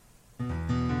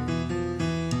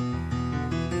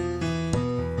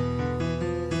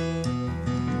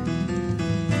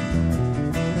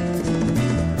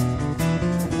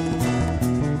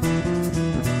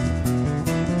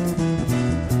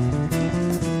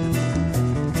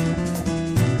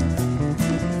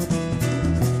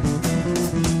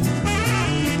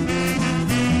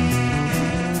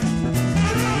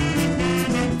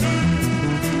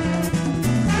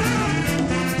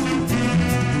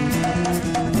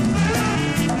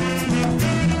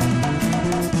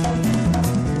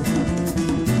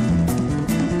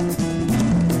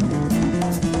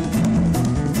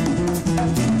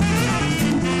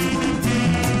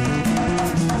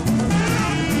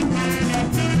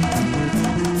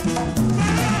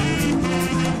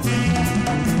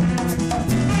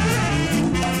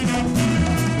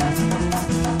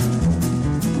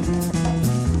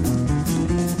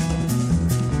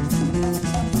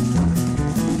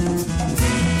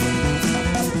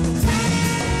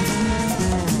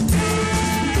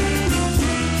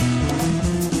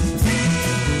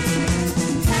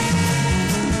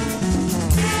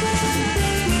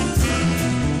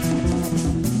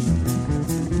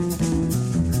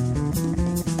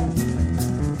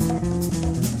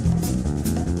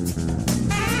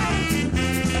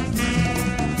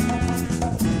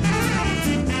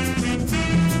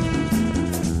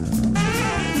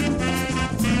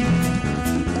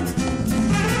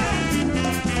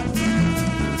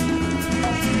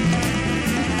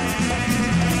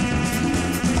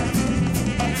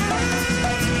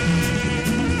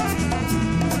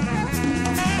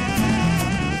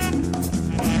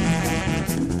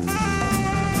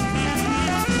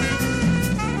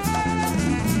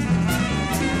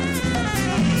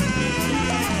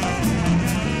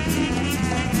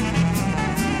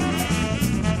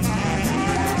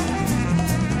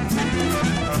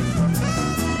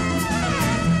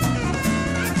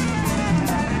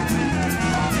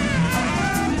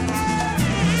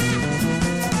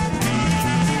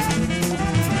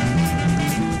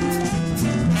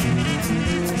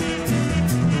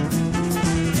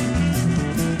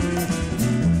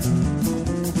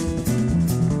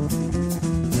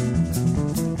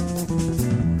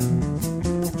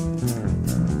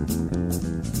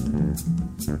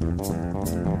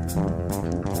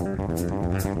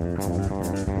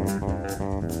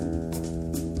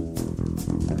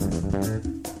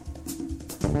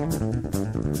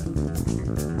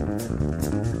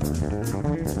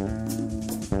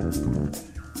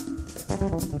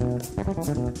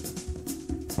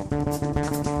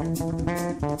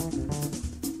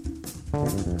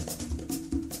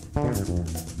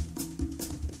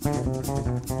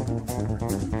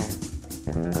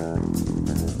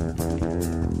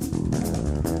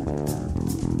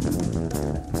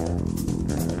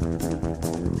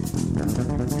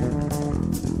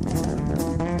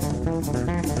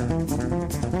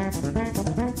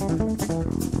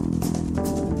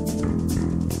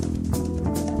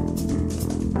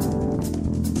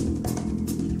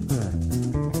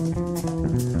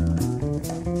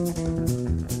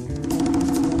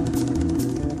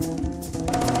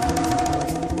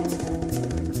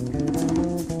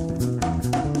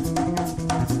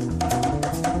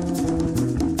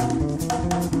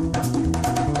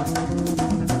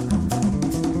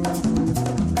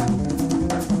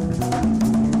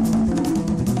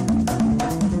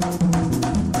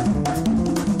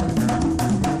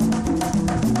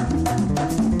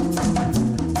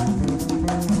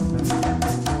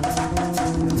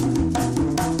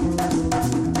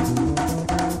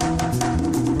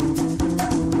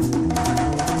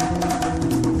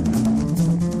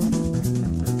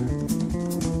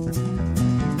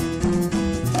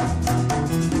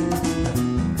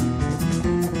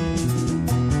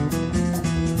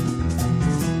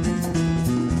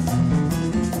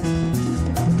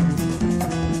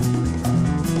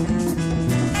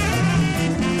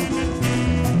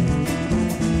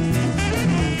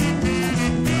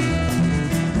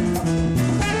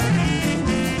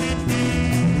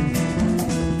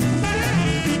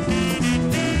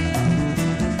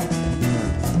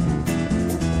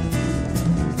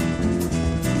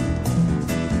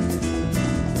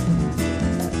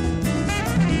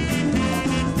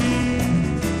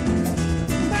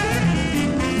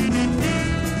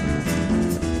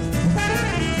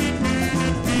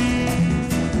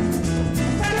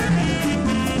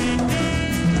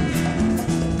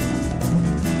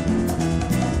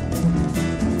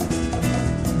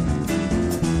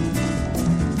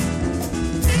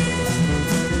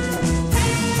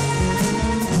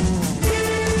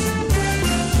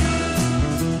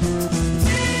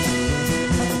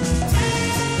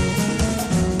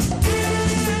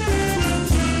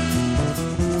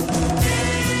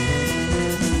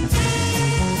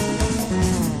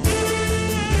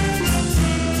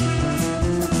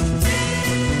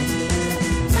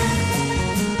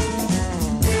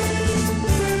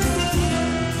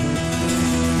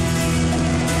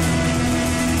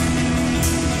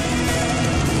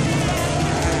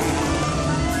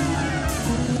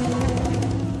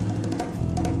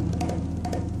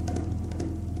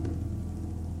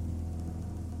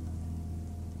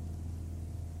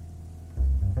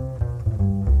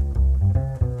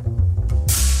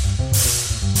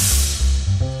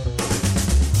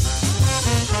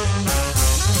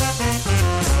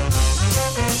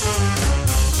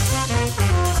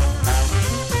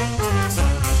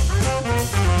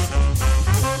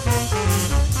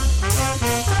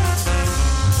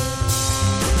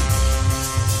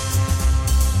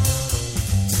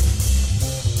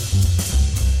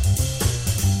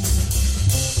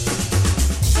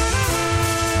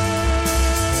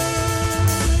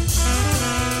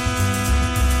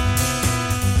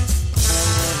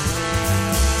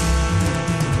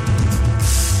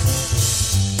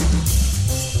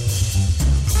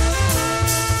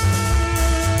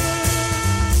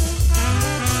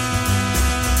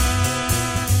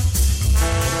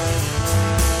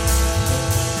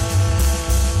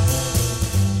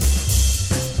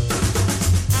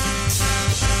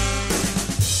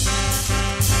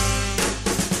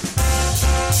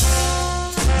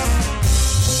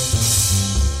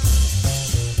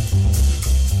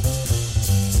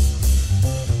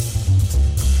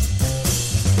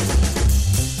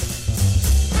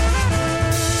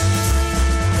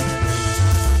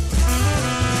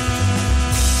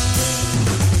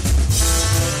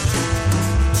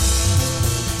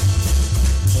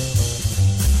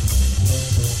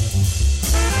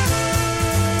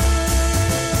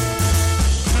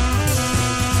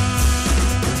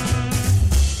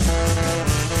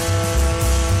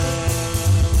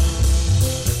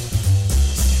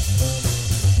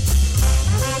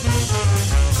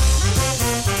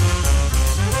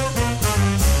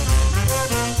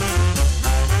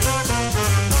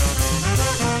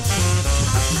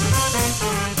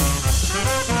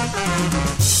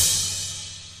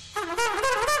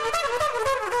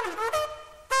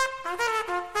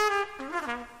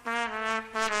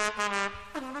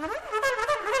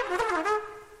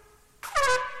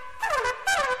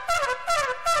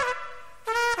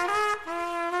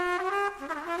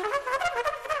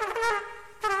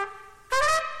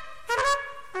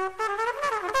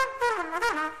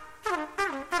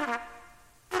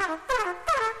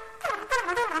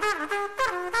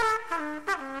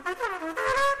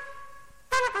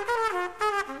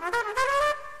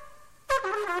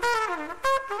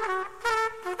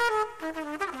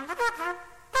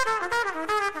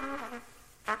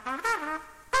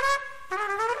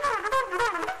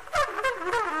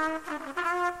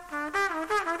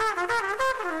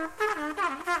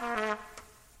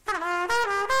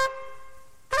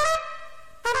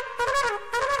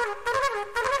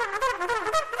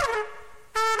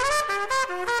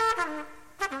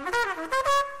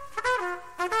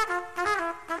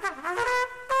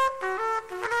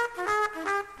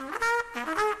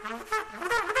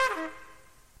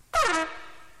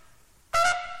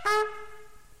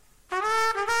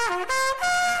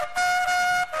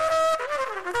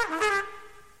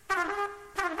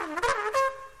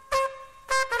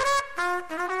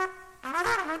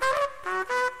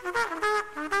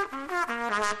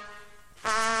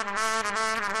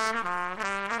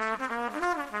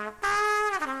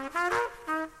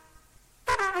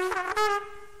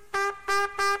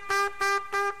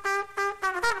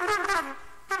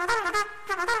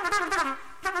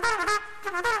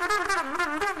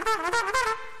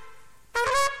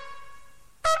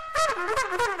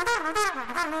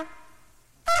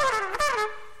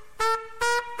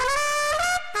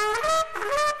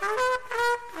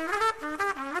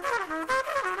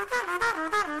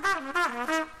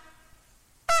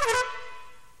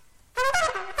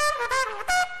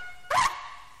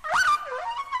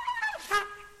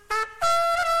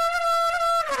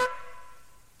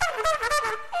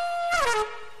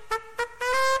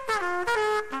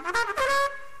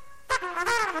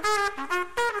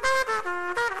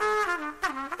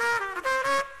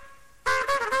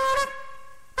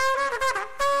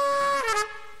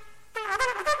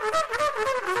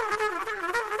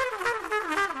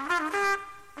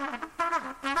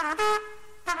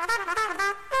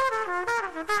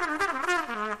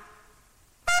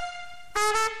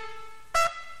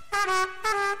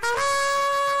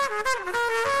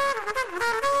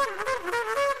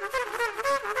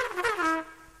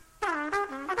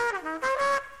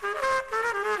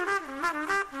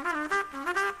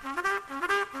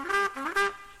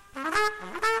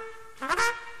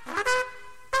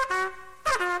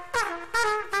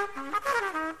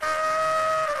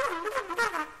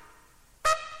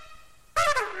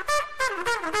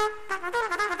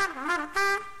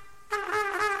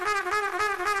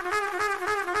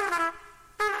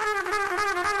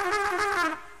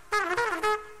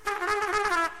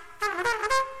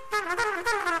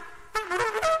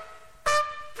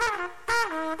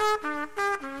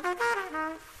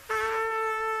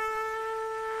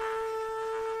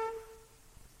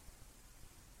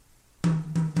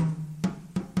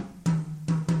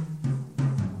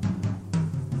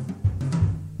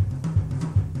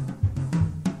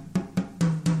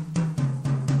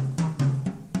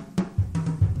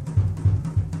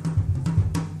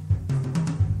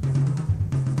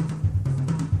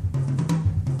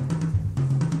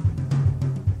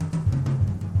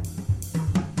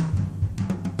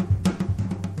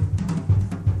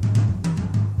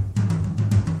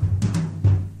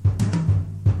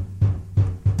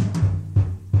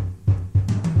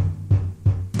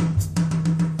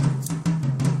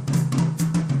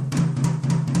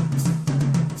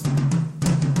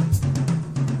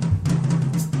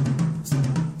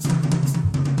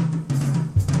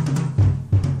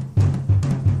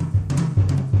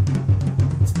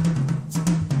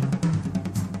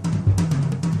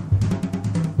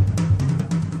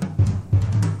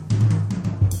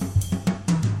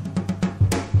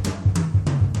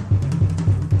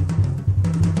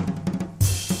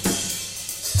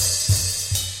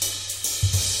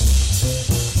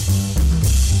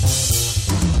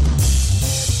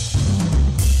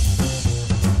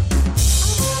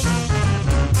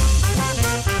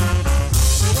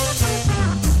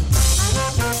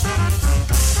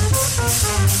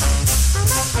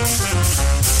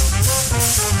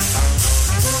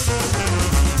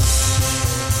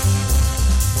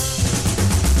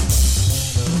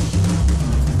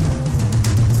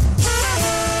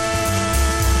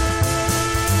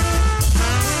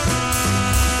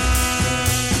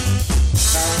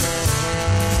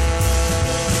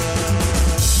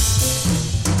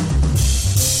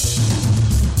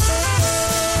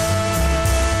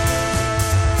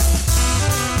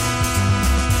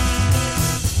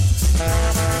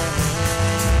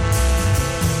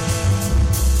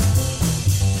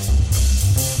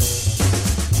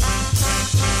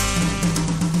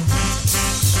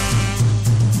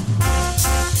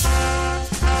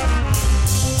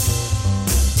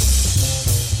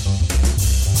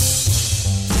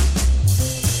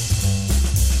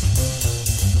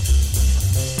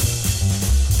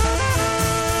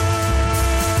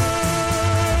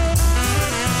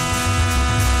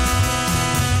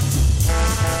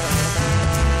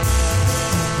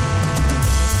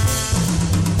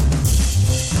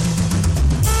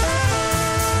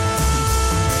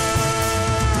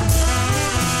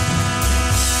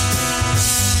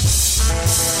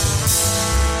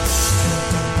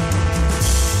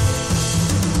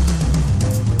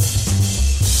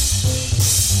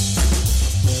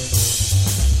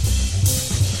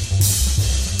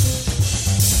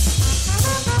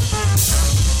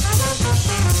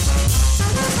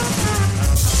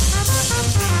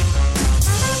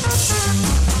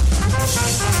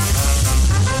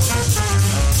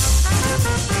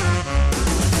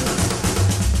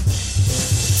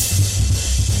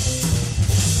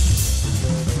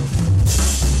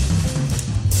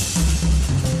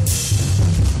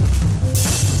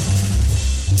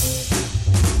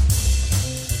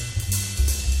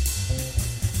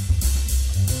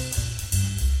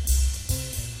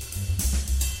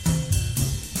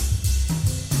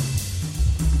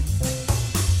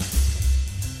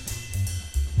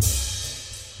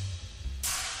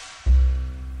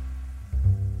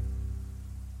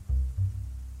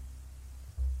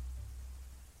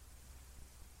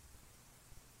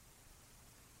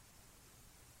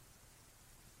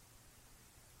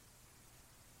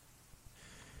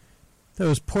 That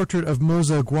was Portrait of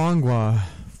Moza Gwangwa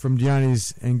from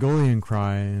Diani's Angolan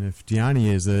Cry. And if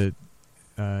Diani is a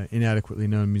inadequately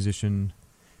known musician,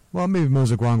 well, maybe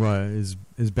Moza Gwangwa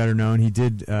is better known. He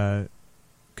did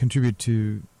contribute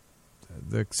to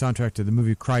the soundtrack to the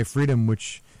movie Cry Freedom,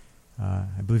 which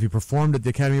I believe he performed at the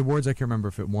Academy Awards. I can't remember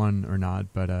if it won or not,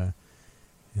 but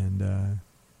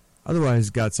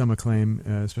otherwise got some acclaim,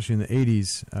 especially in the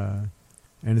 80s,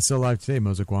 and is still alive today,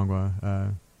 Moza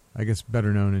Gwangwa. I guess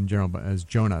better known in general as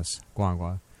Jonas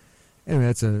Gwangwa. Anyway,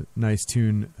 that's a nice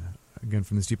tune, again,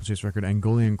 from the Steeplechase record,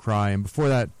 Angolan Cry. And before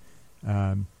that,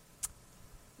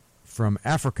 from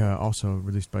Africa, also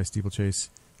released by Steeplechase,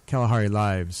 Kalahari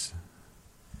Lives.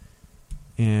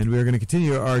 And we are going to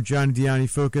continue our Johnny Diani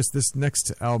focus. This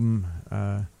next album,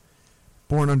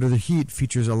 Born Under the Heat,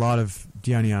 features a lot of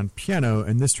Diani on piano,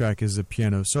 and this track is a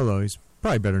piano solo. He's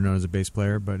probably better known as a bass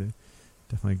player, but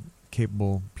definitely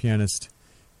capable pianist.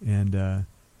 And we're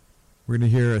going to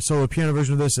hear a solo piano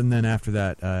version of this, and then after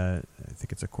that, I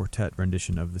think it's a quartet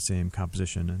rendition of the same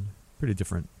composition, and pretty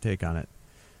different take on it.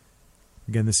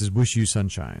 Again, this is Wish You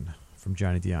Sunshine from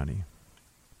Johnny Diani.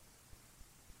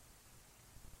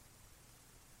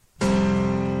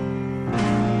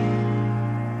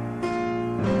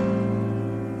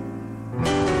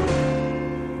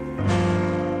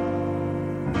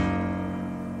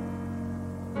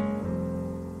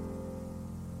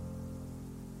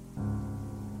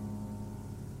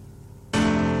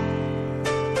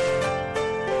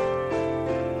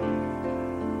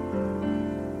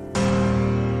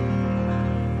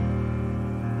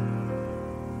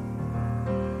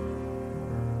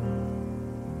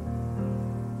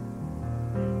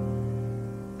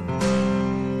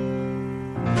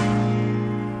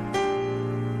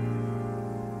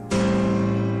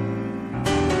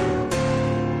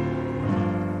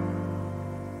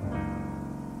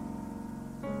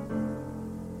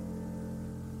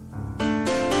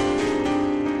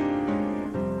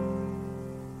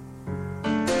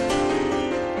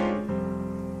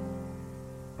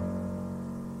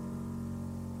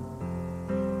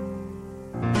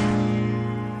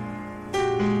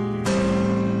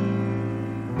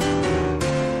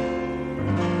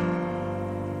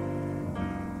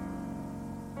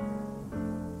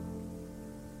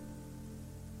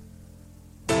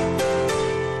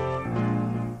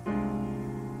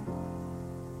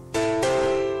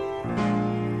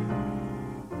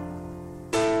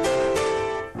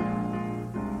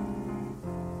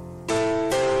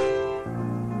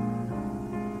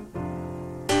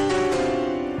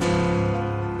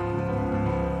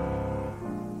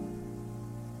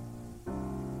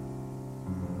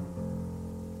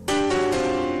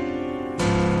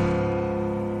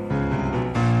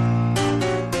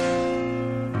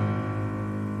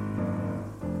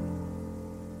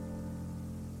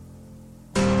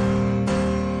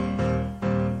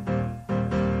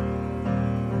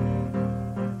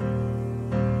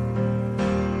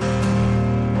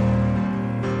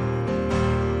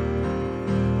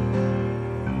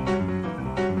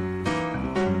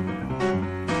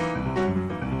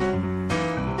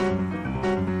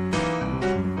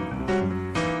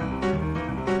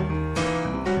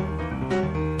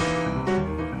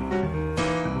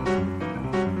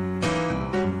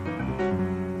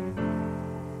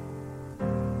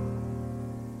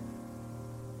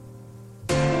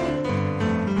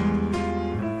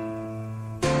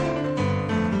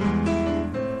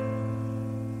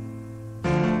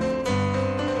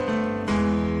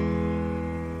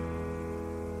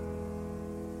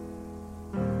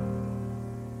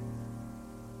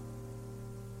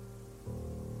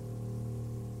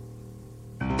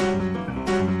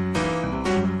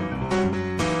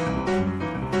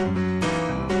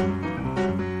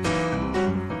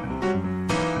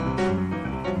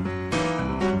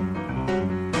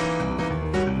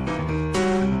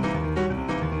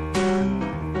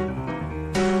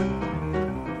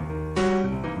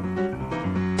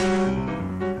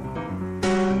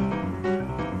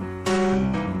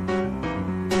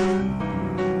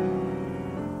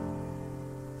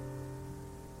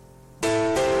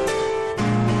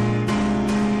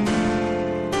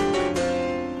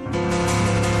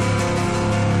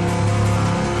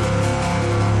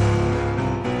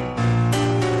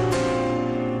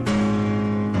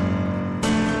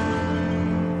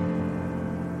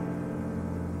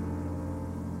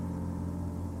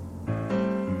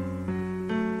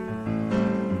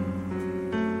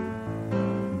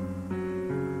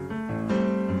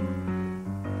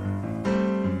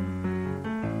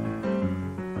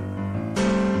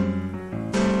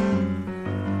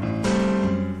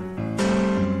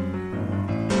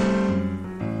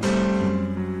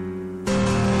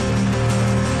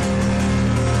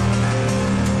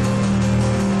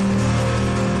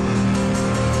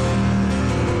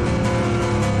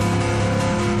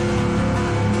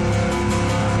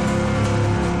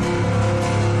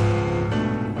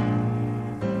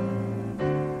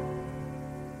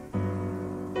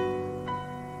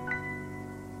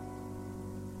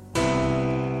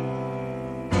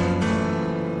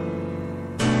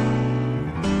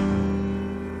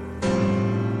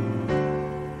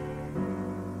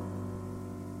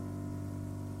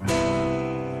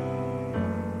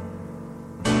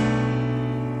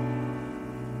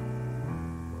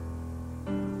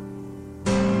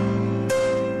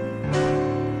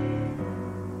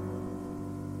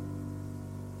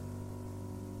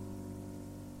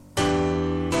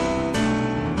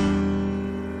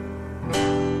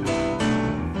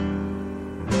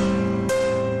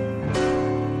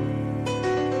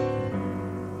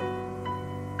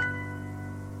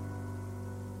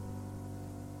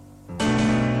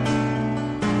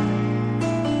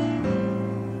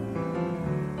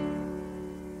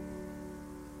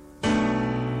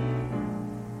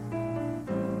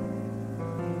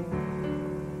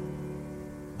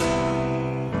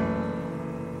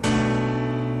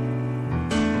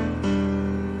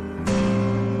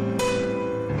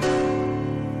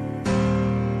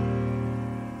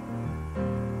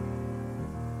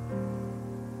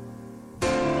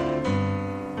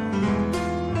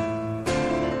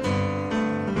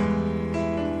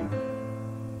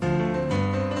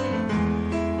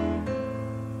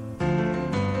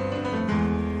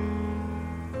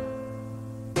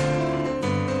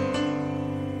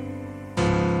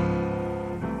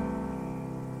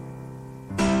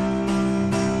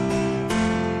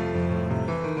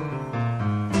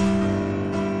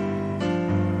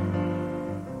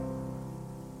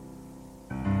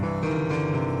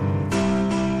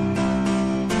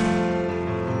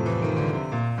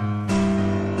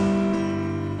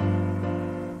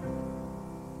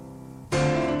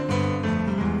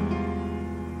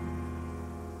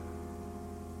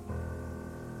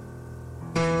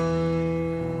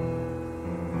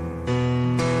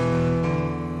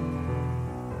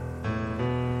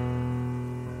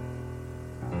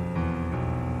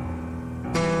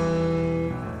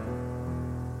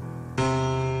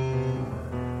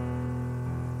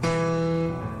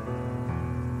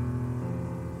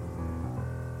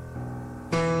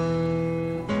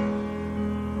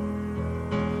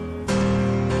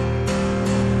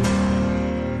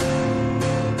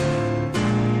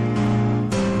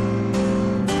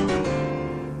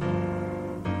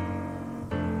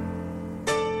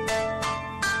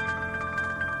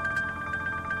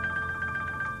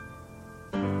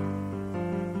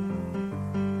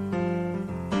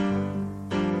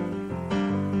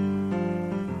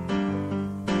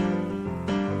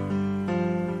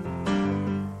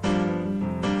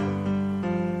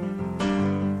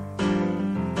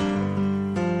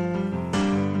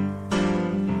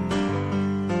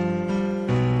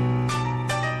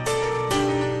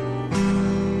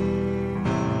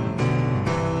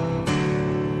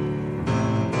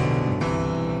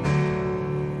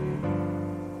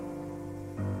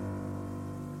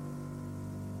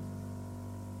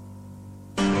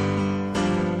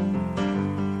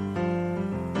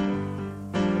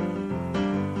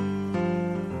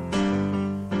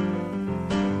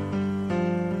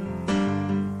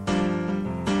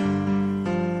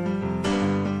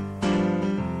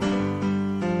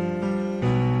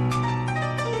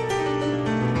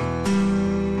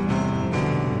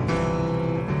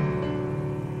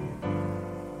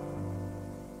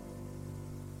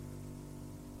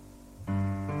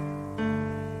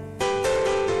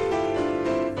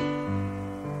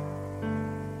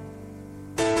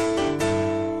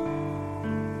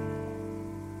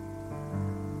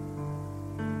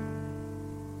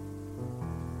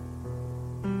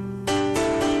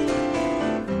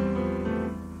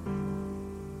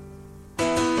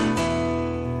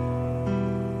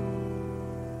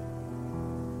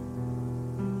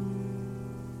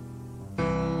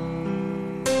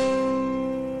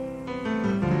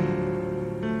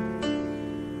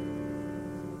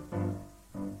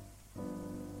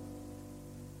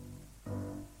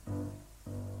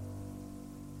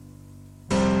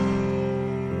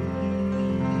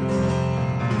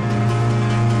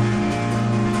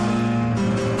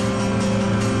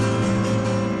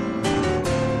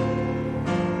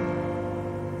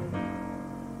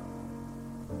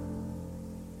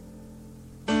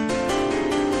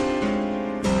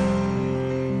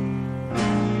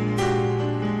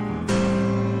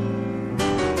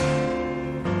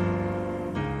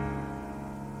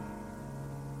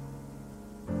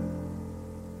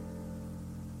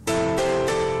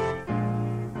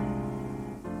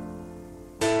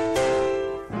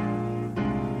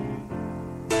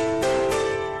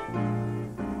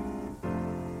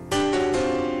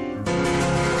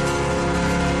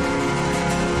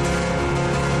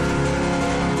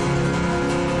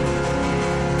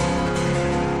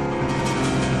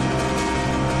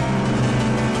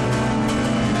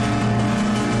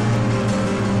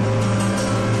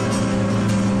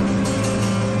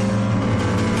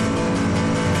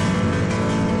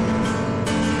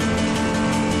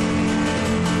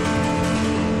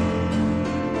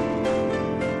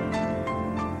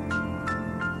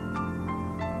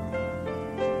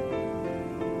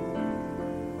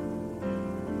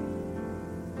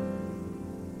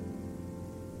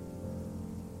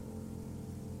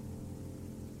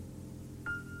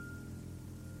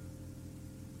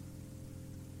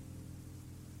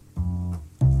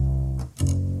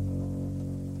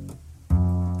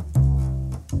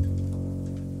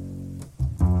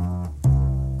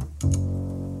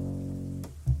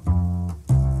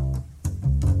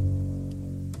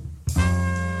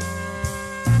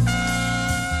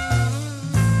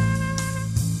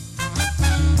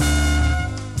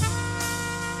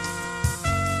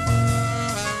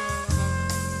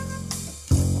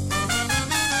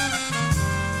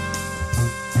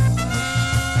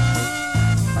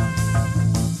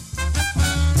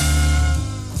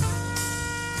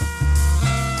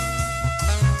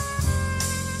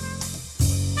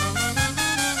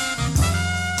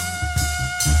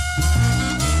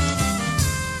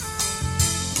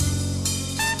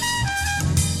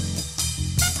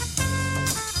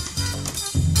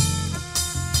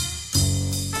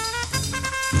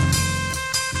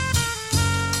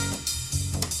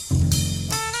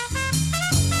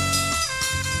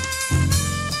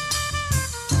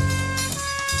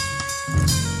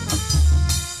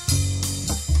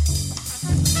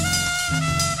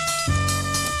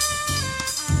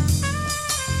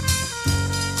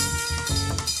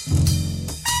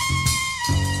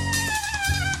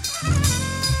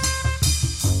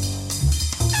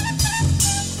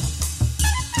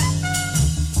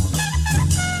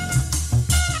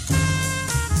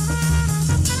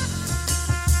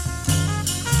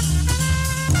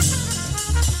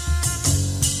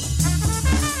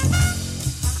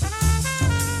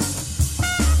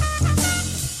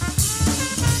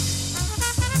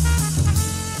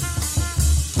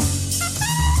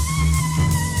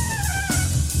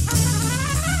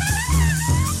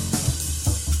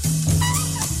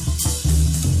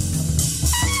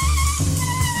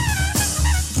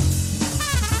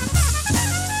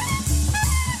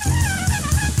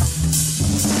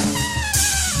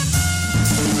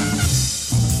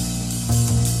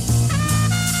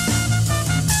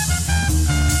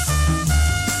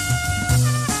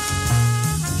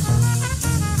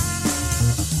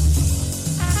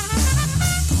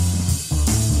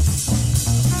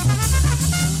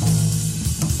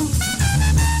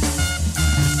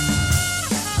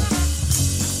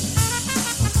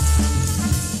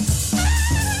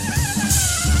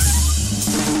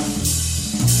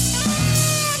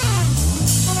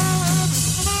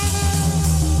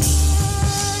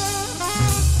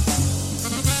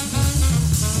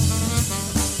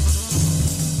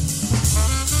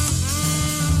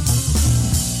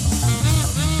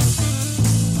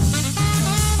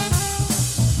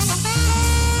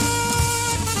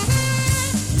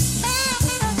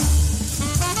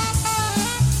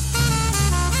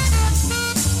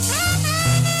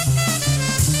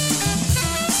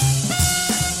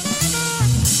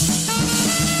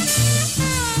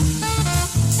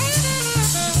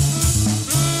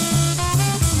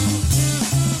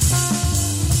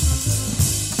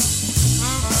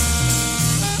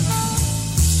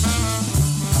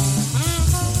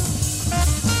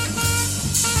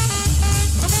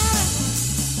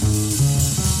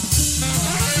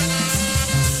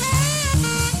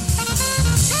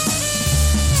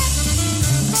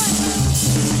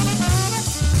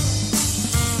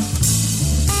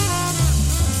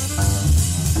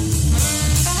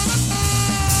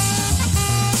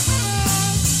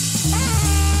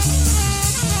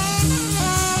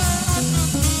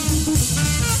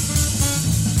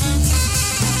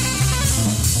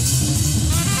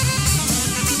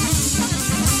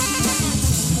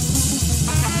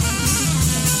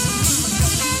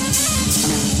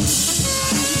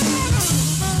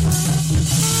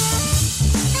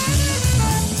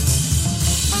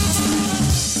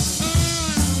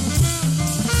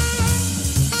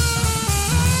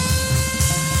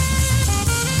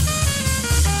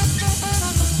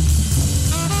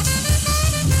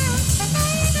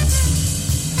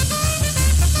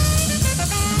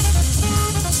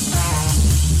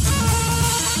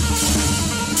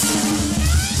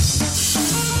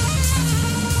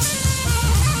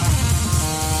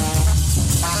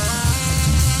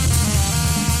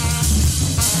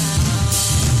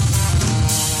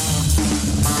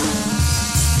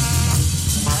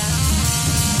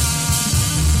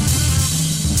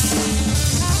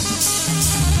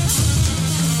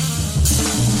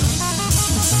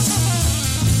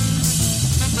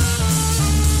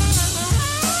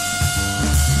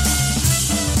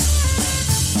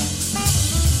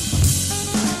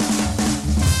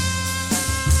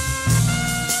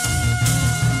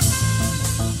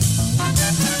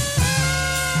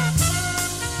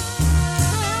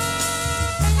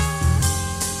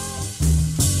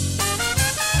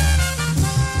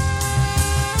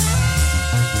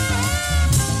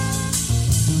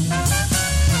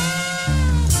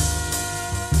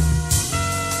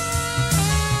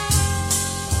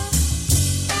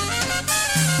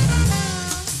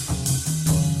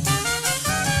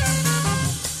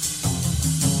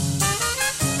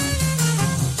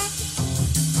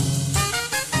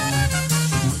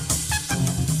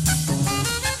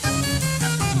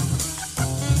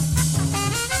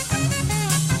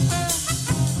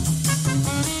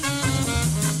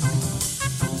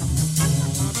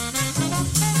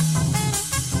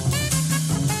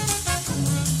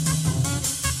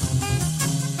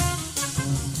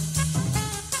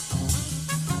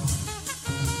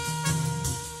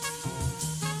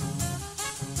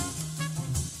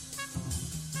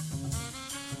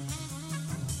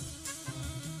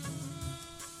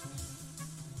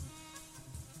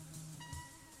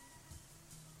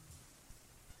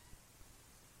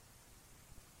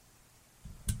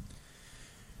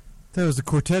 That was the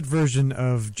quartet version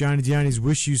of Johnny Gianni's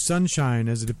Wish You Sunshine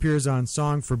as it appears on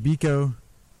Song for Biko.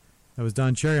 That was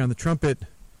Don Cherry on the trumpet,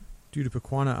 Duda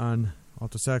Pequana on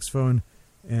alto saxophone,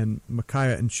 and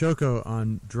Makaya Nshoko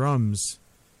on drums.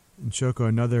 Nshoko,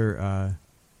 another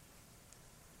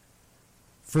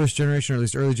first generation, or at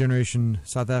least early generation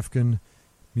South African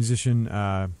musician.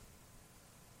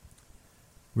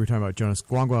 We were talking about Jonas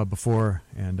Gwangwa before,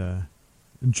 and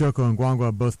Nshoko and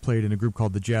Gwangwa both played in a group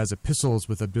called the Jazz Epistles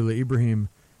with Abdullah Ibrahim,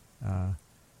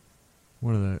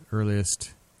 one of the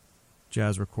earliest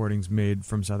jazz recordings made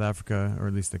from South Africa, or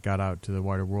at least that got out to the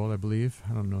wider world, I believe.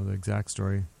 I don't know the exact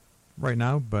story right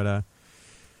now, but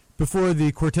before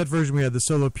the quartet version, we had the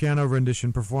solo piano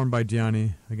rendition performed by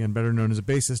Gianni, again, better known as a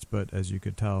bassist, but as you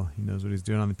could tell, he knows what he's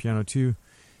doing on the piano too.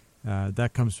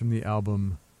 That comes from the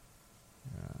album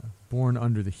Born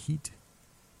Under the Heat.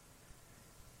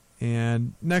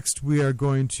 And next we are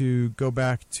going to go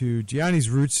back to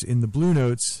Gianni's roots in the Blue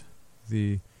Notes,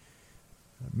 the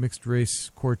mixed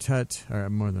race quartet, or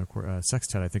more than a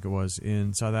sextet I think it was,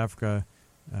 in South Africa,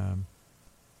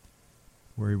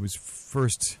 where he was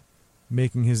first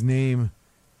making his name.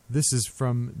 This is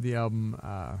from the album,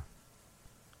 where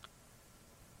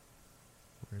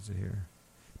is it here?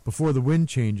 Before the Wind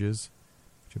Changes,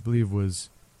 which I believe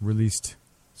was released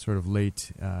sort of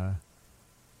late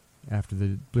after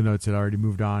the Blue Notes had already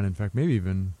moved on. In fact, maybe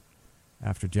even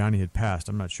after Gianni had passed.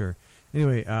 I'm not sure.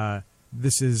 Anyway,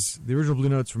 this is the original Blue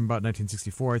Notes from about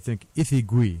 1964, I think,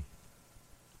 Ithigui.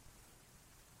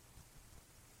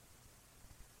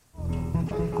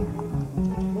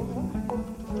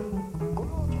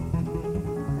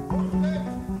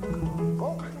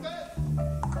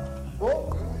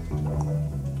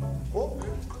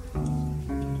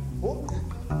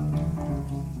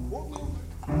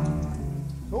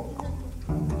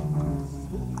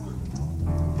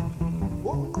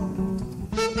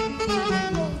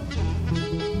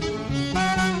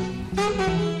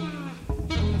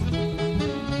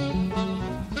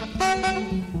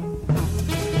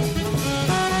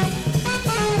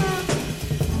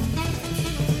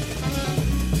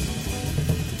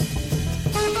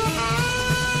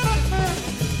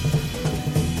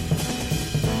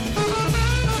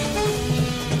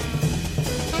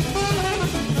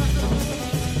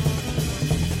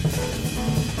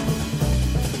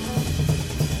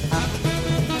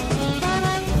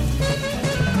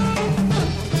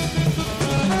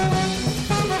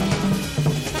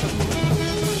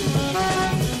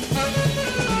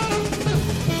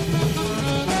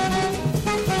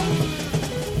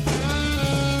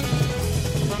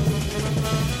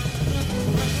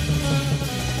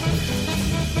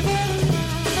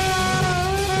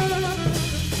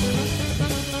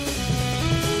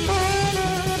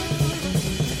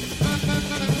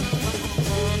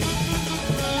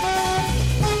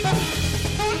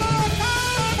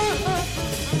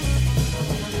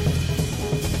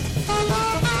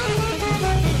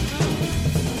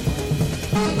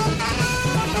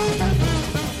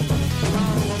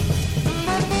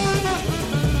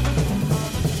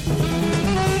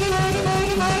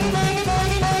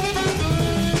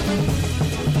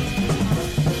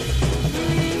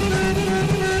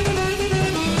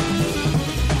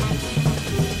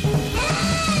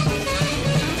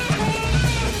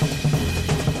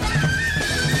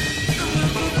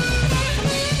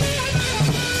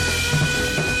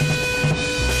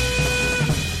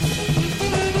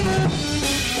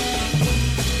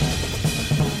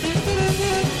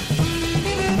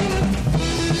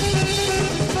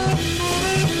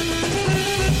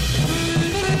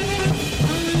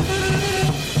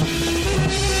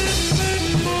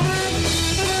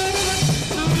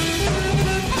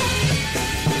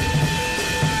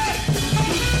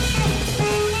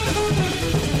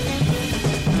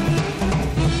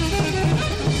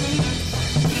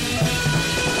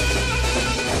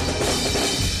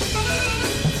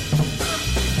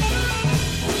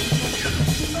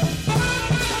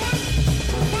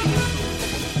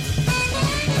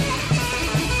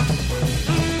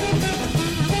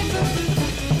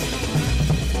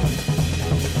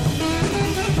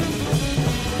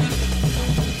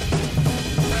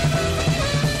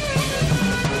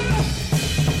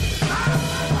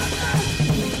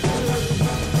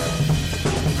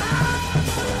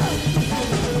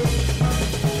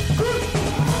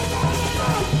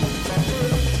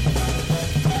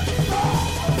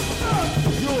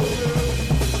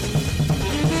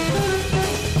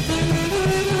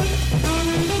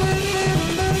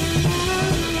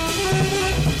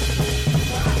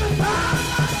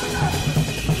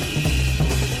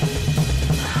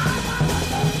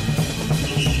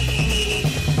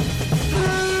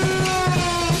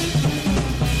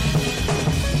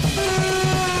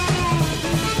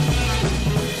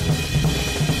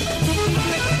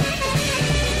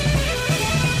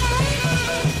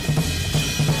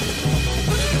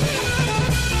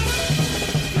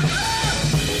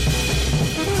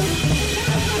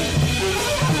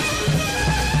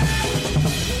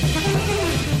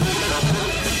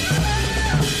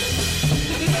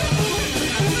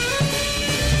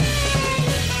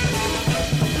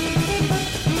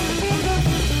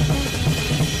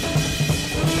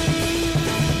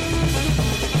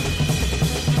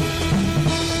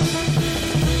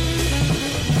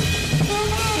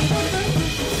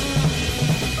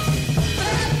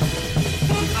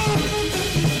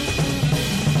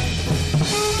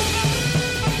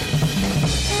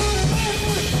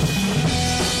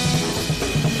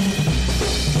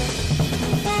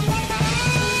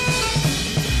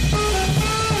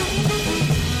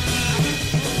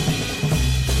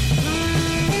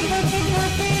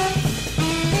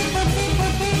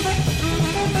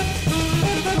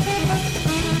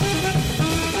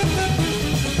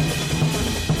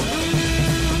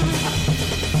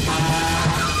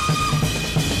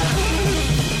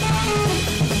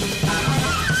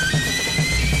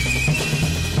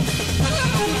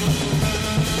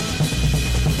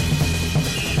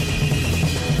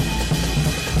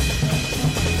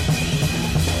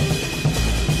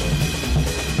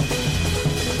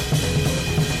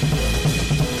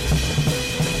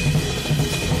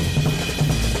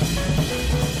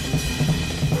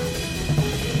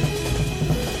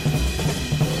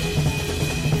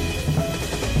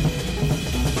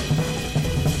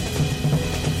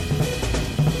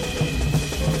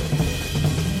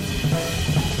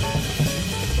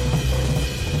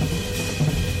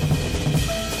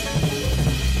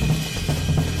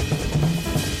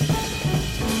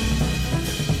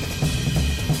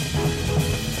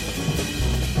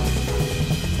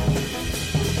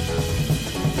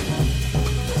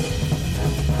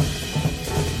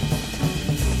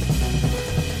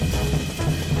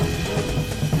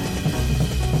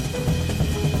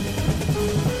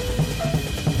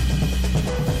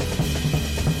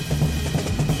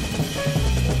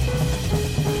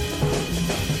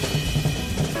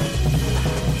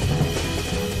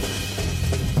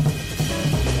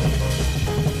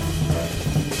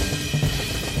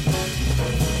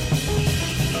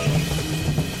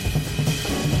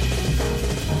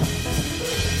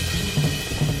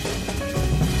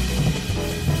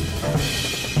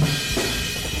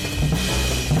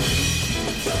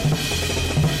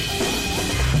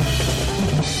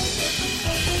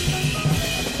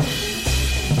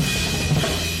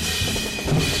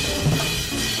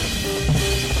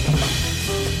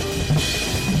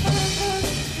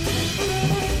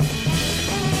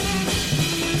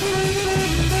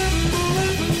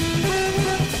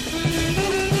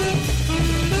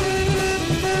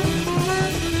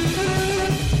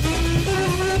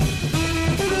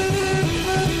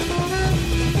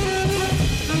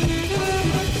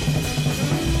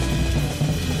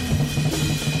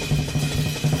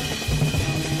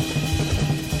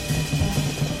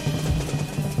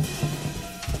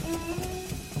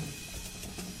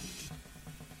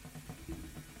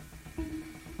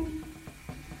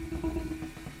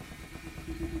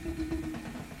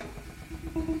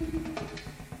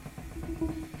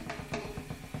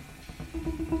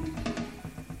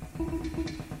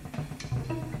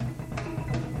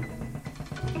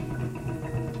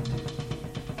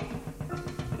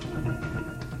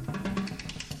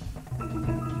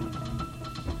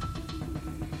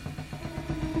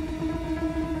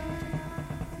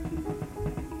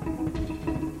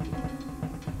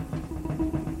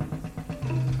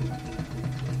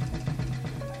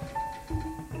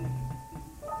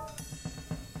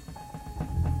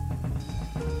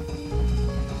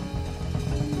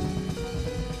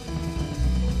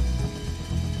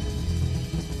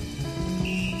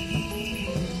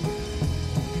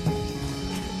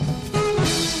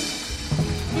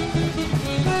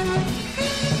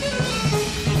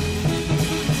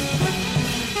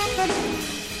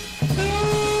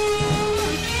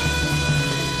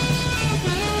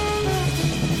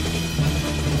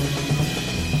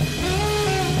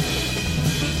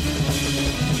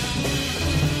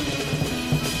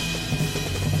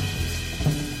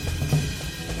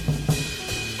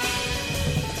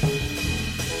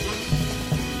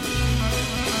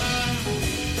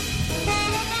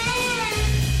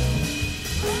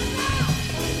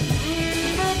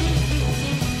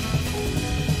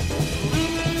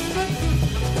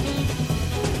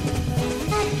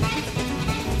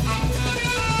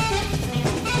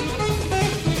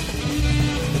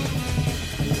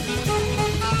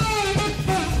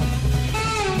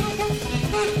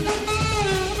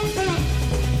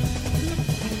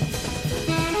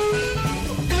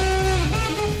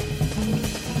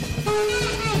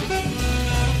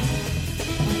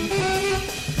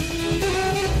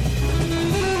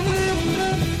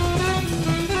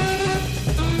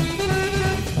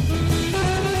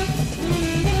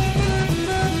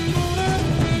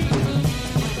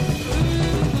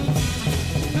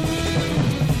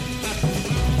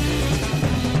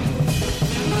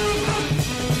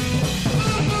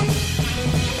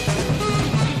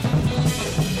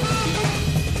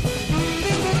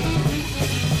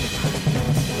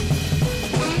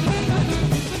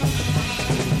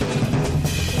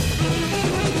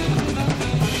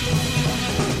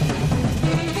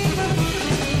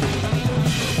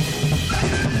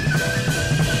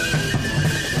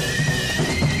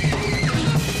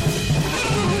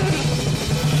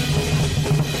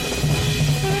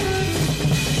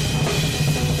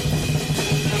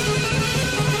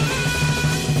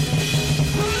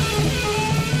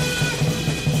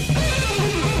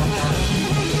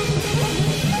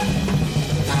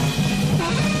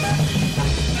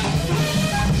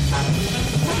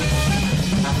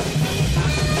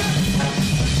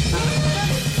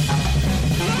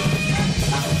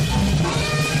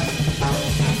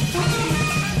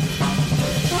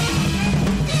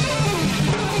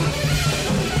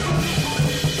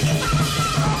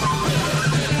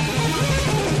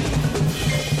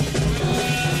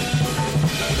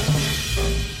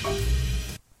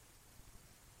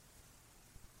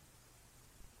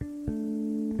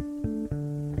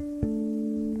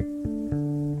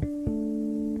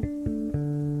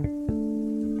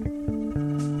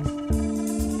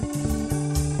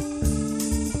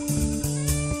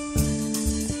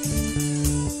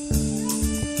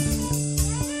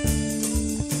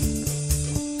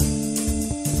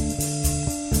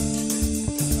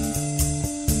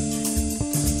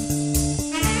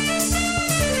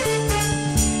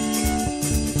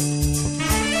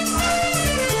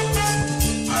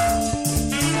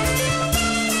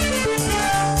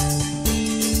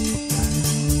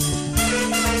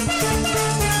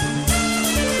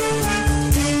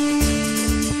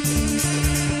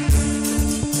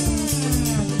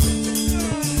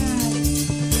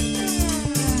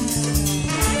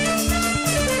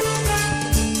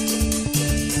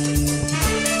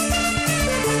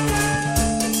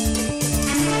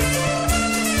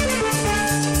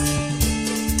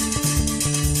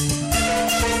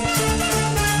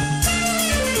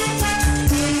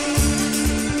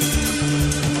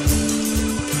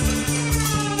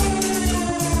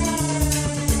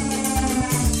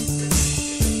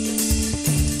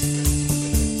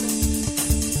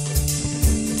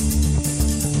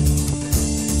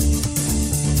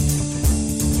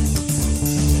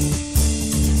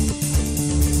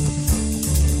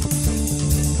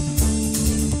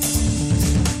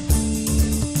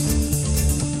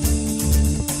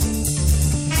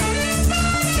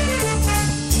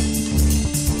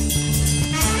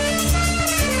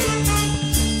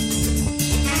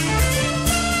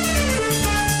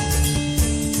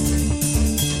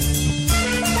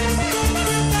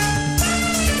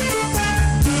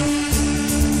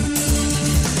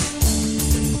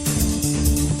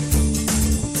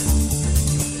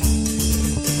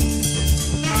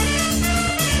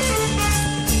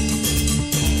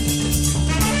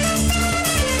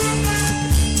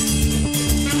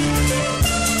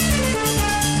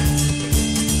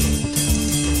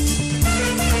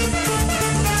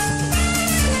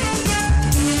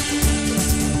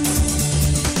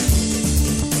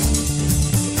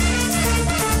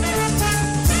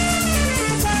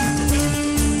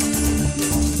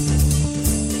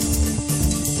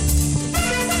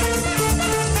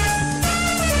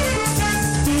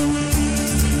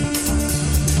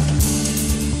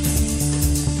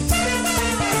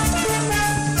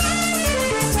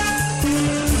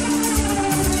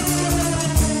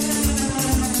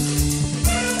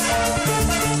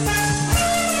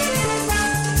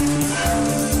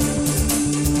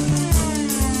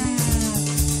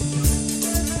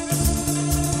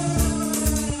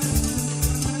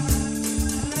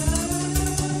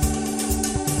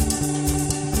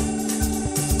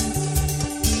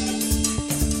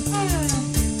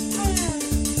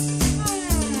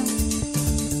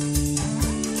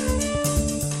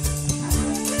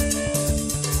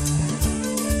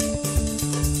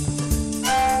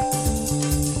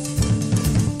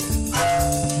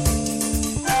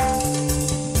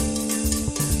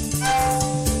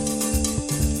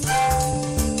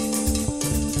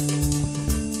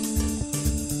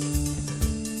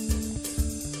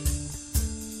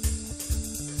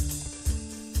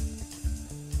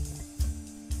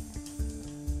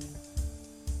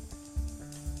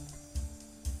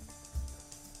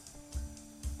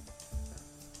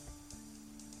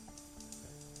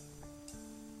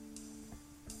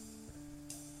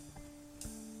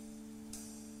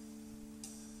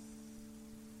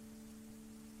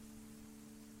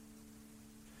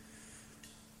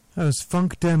 That was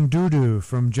Funk Dem Doodoo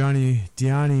from Johnny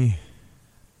Diani,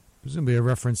 presumably a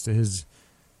reference to his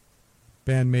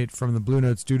bandmate from the Blue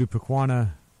Notes, Doodoo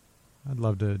Pequana. I'd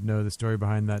love to know the story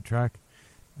behind that track.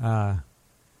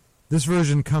 This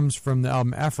version comes from the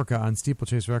album Africa on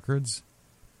Steeplechase Records,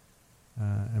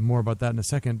 and more about that in a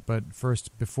second. But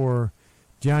first, before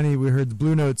Gianni, we heard the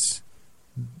Blue Notes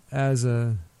as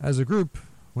a group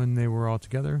when they were all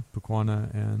together,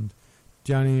 Pequana and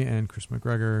Gianni and Chris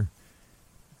McGregor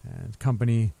and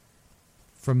company.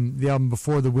 From the album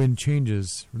Before the Wind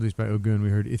Changes, released by Ogun, we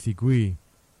heard Ithigui.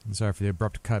 I'm sorry for the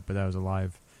abrupt cut, but that was a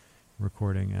live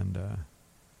recording, and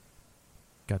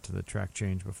got to the track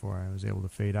change before I was able to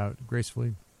fade out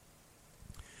gracefully.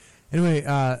 Anyway,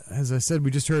 as I said,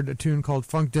 we just heard a tune called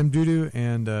Funk Dem Doodoo,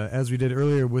 and as we did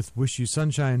earlier with Wish You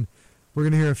Sunshine, we're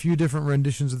going to hear a few different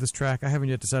renditions of this track. I haven't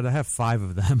yet decided. I have 5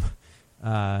 of them,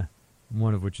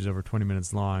 one of which is over 20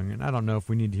 minutes long, and I don't know if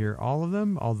we need to hear all of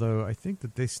them, although I think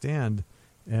that they stand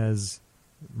as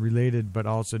related but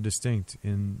also distinct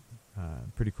in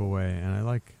a pretty cool way, and I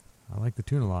like the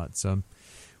tune a lot, so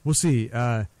we'll see.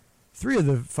 3 of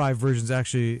the 5 versions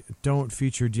actually don't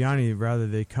feature Gianni, rather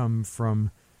they come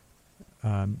from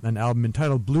an album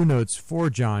entitled Blue Notes for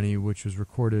Johnny, which was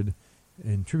recorded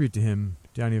in tribute to him.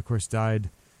 Johnny, of course, died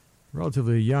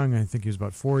relatively young. I think he was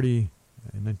about 40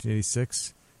 in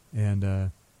 1986,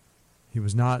 and he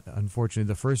was not, unfortunately,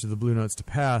 the first of the Blue Notes to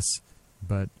pass,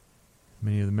 but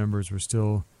many of the members were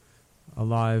still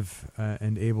alive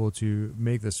and able to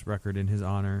make this record in his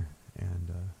honor, and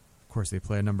of course they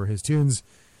play a number of his tunes,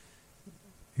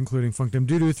 including Funk Dem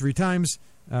Doodoo 3 times,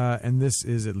 and this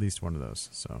is at least one of those,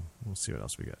 so we'll see what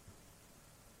else we get.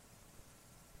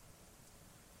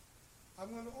 I'm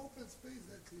going to open space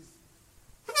at least.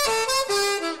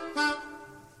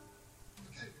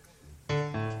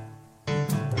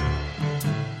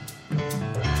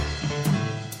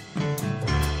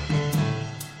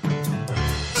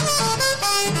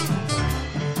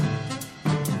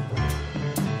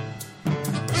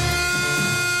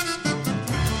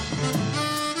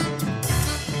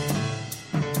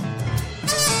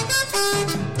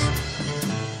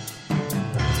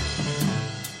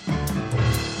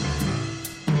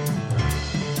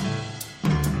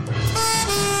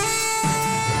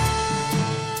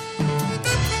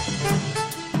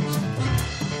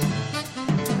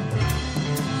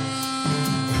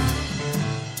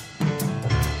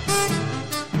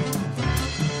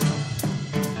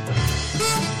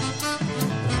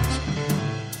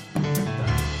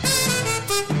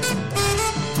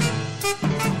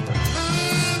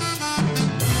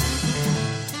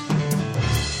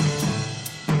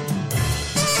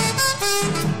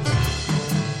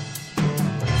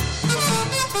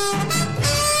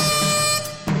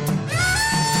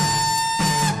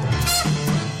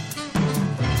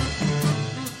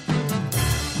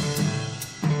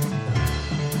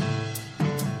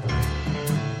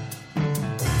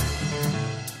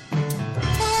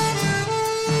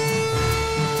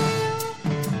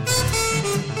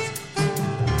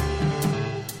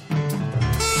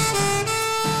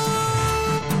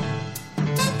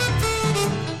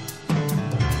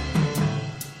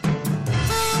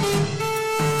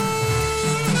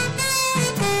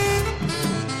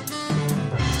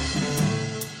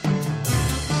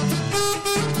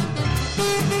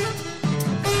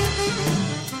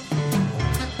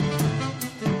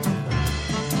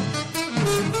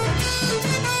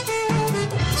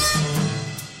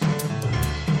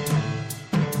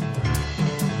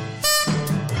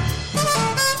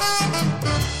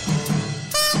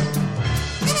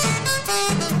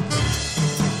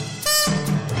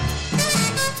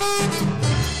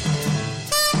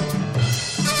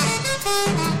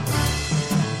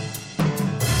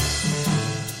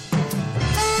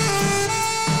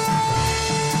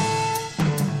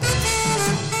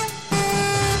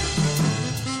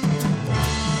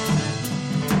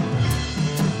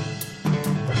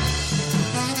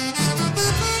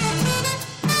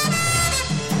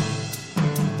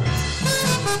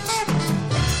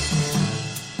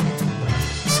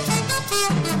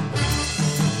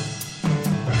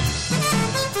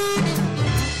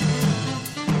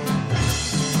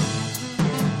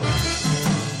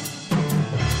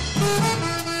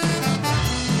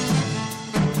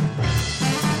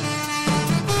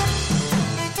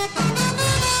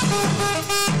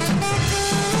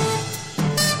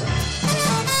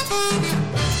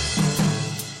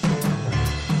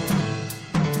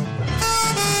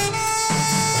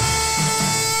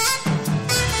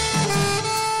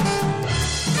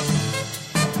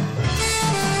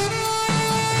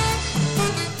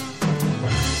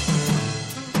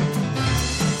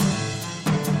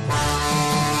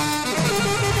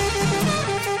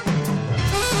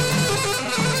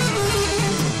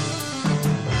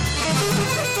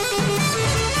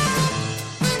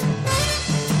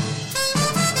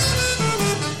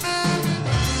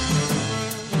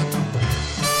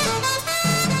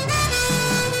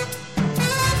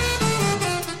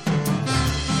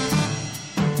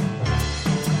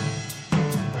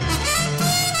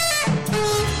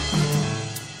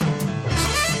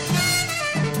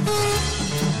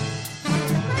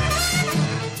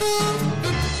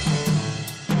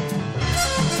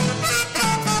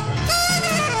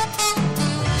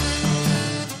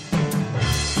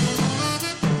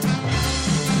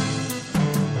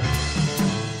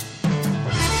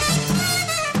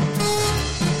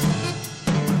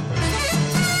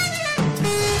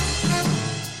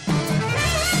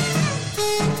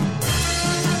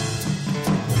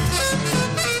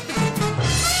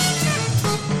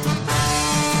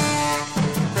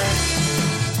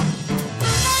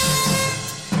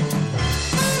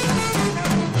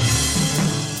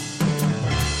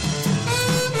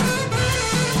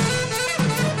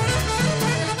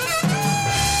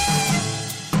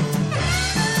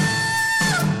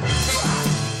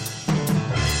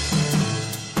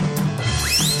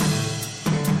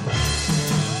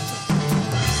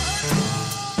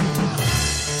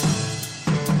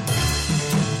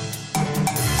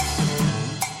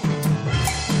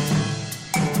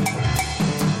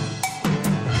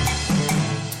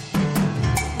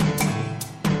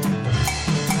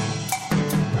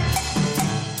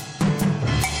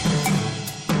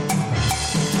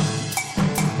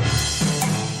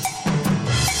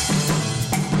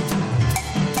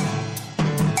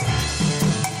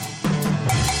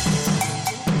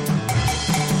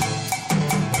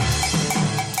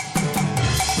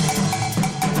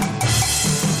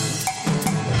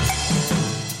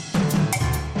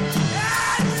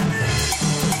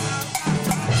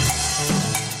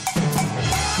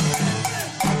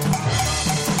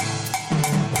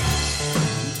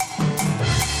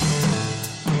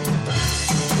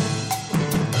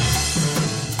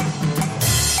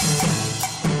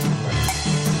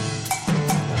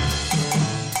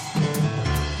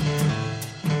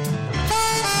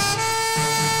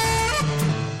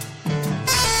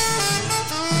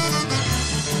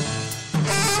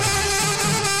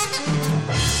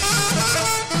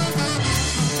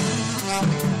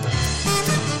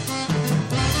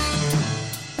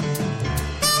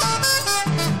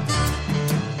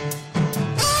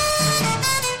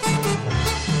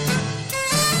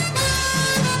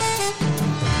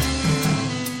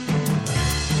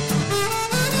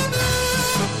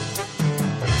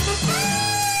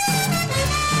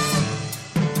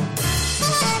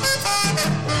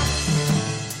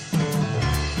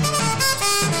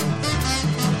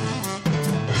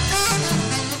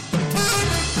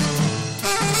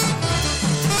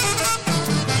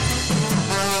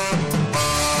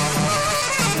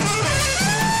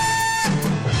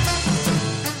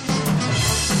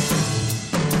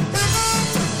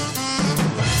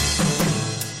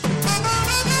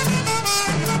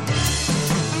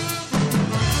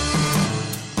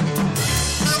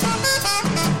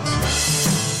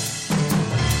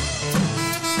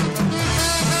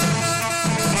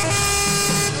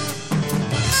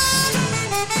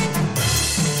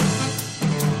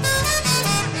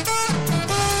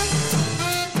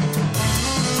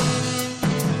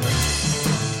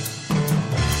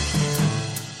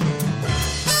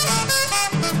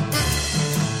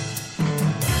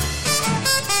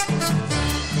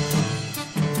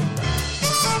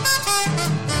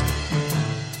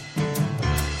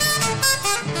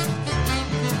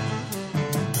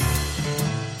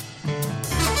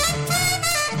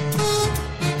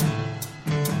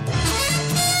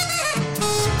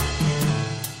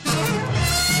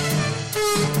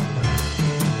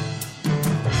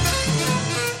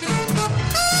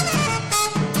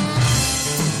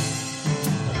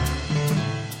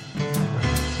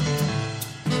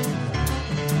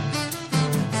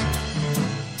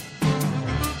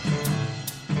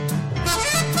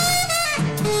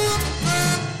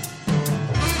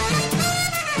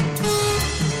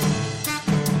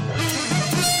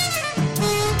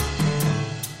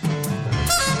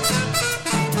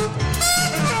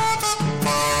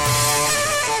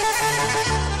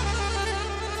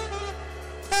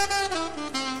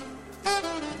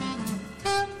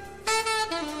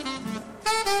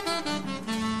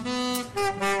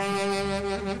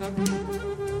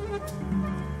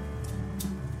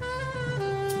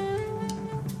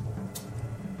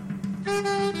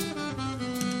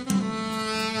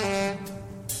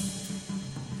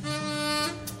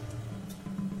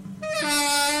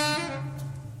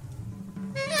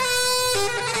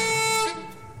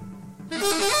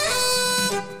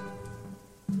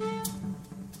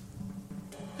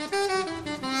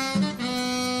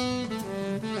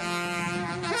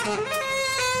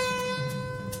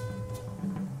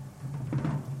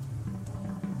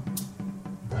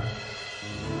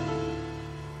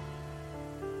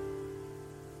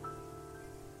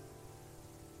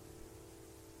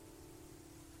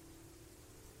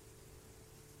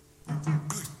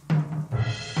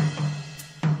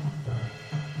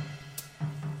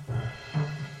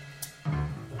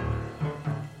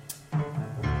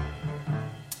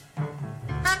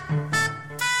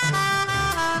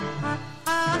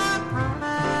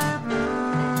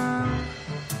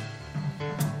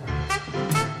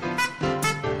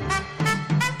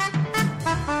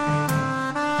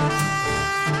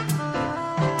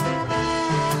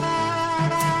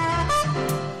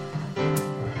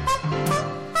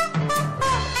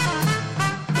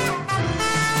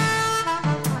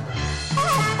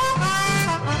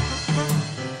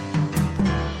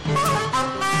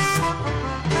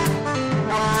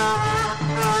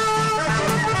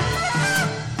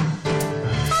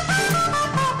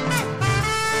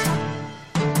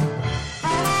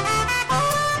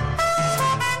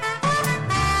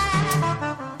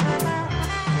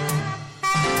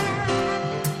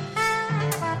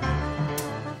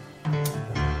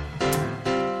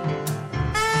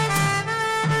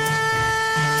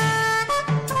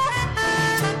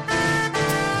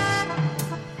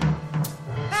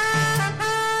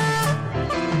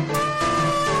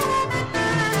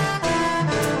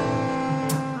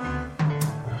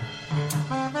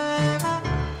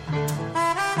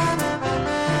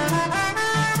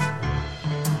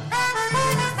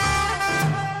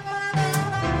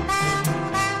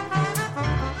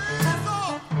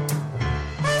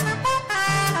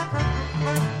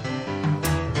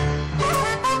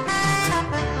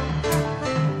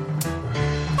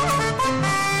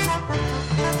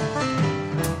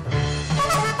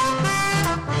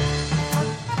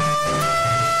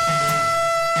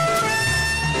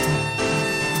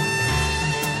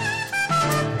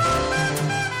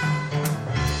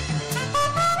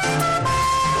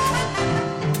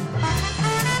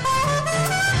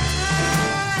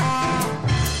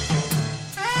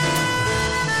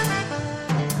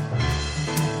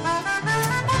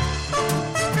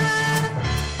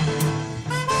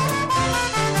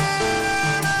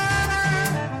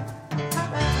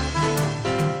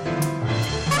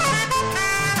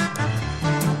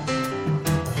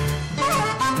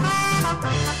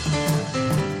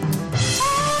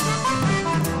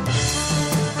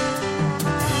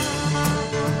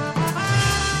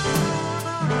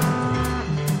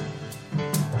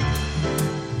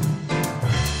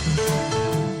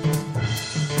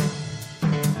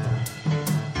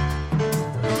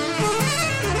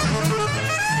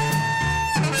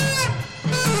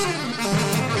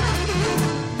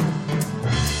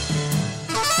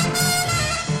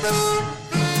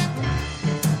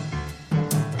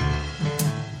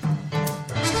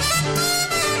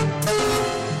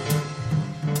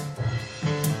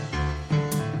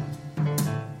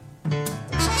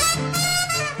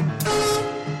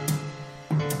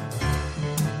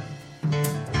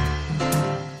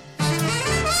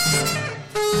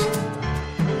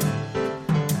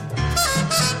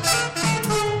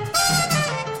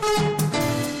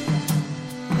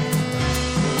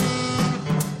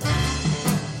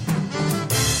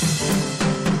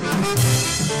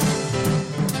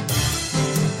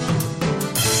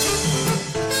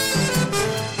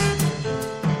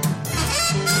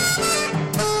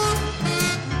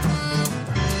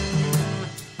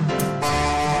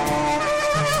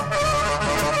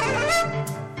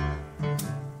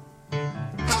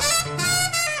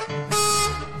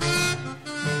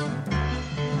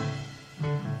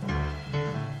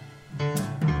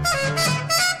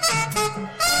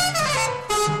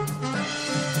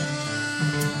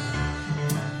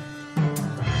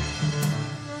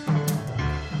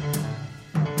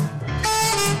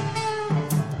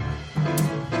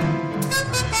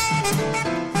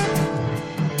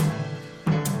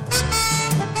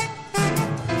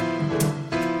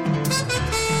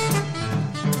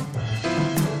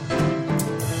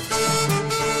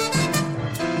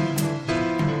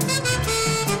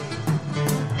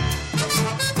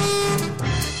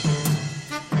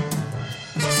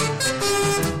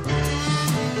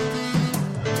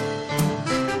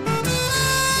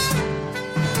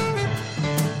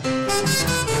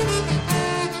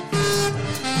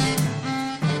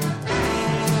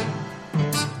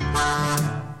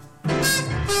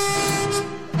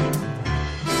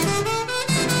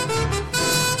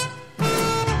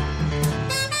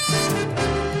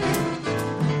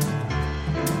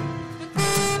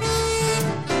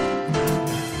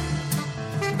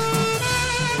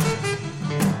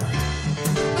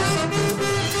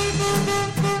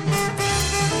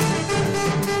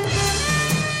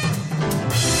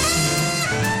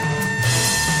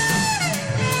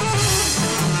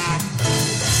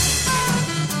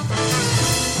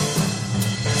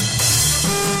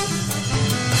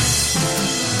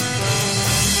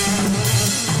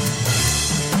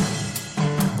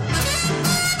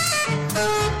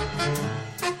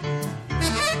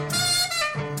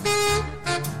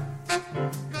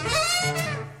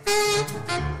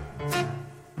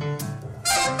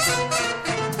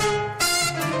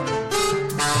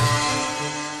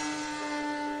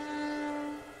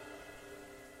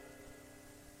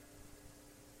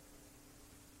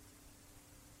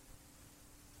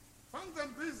 Young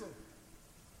Mbizo.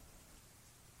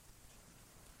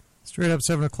 Straight up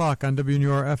 7 o'clock on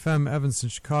WNUR FM, Evanston,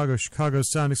 Chicago, Chicago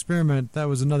Sound Experiment. That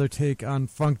was another take on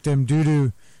Funk Dem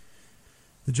Doodoo,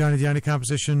 the Johnny Diani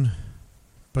composition.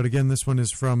 But again, this one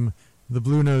is from the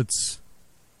Blue Notes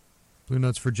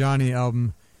for Johnny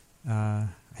album. I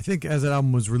think as that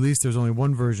album was released, there's only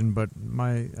one version, but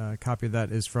my copy of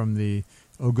that is from the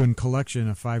Ogun Collection,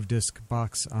 a 5-disc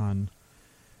box on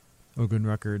Ogun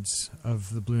Records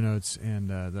of the Blue Notes, and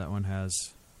that one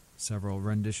has several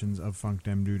renditions of Funk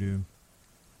Dem Doodoo.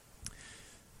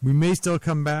 We may still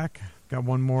come back. Got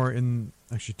one more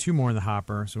actually two more in the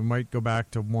hopper, so we might go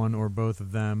back to one or both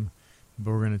of them,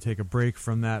 but we're going to take a break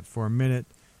from that for a minute.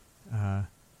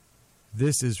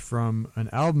 This is from an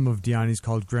album of Diani's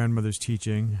called Grandmother's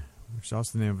Teaching, which is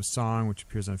also the name of a song which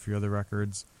appears on a few other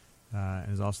records,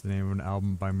 and is also the name of an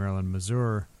album by Marilyn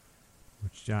Mazur,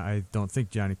 which I don't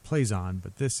think Johnny plays on,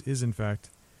 but this is in fact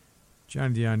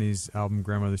Johnny Diani's album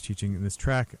Grandmother's Teaching, in this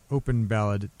track, Open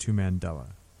Ballad to Mandela.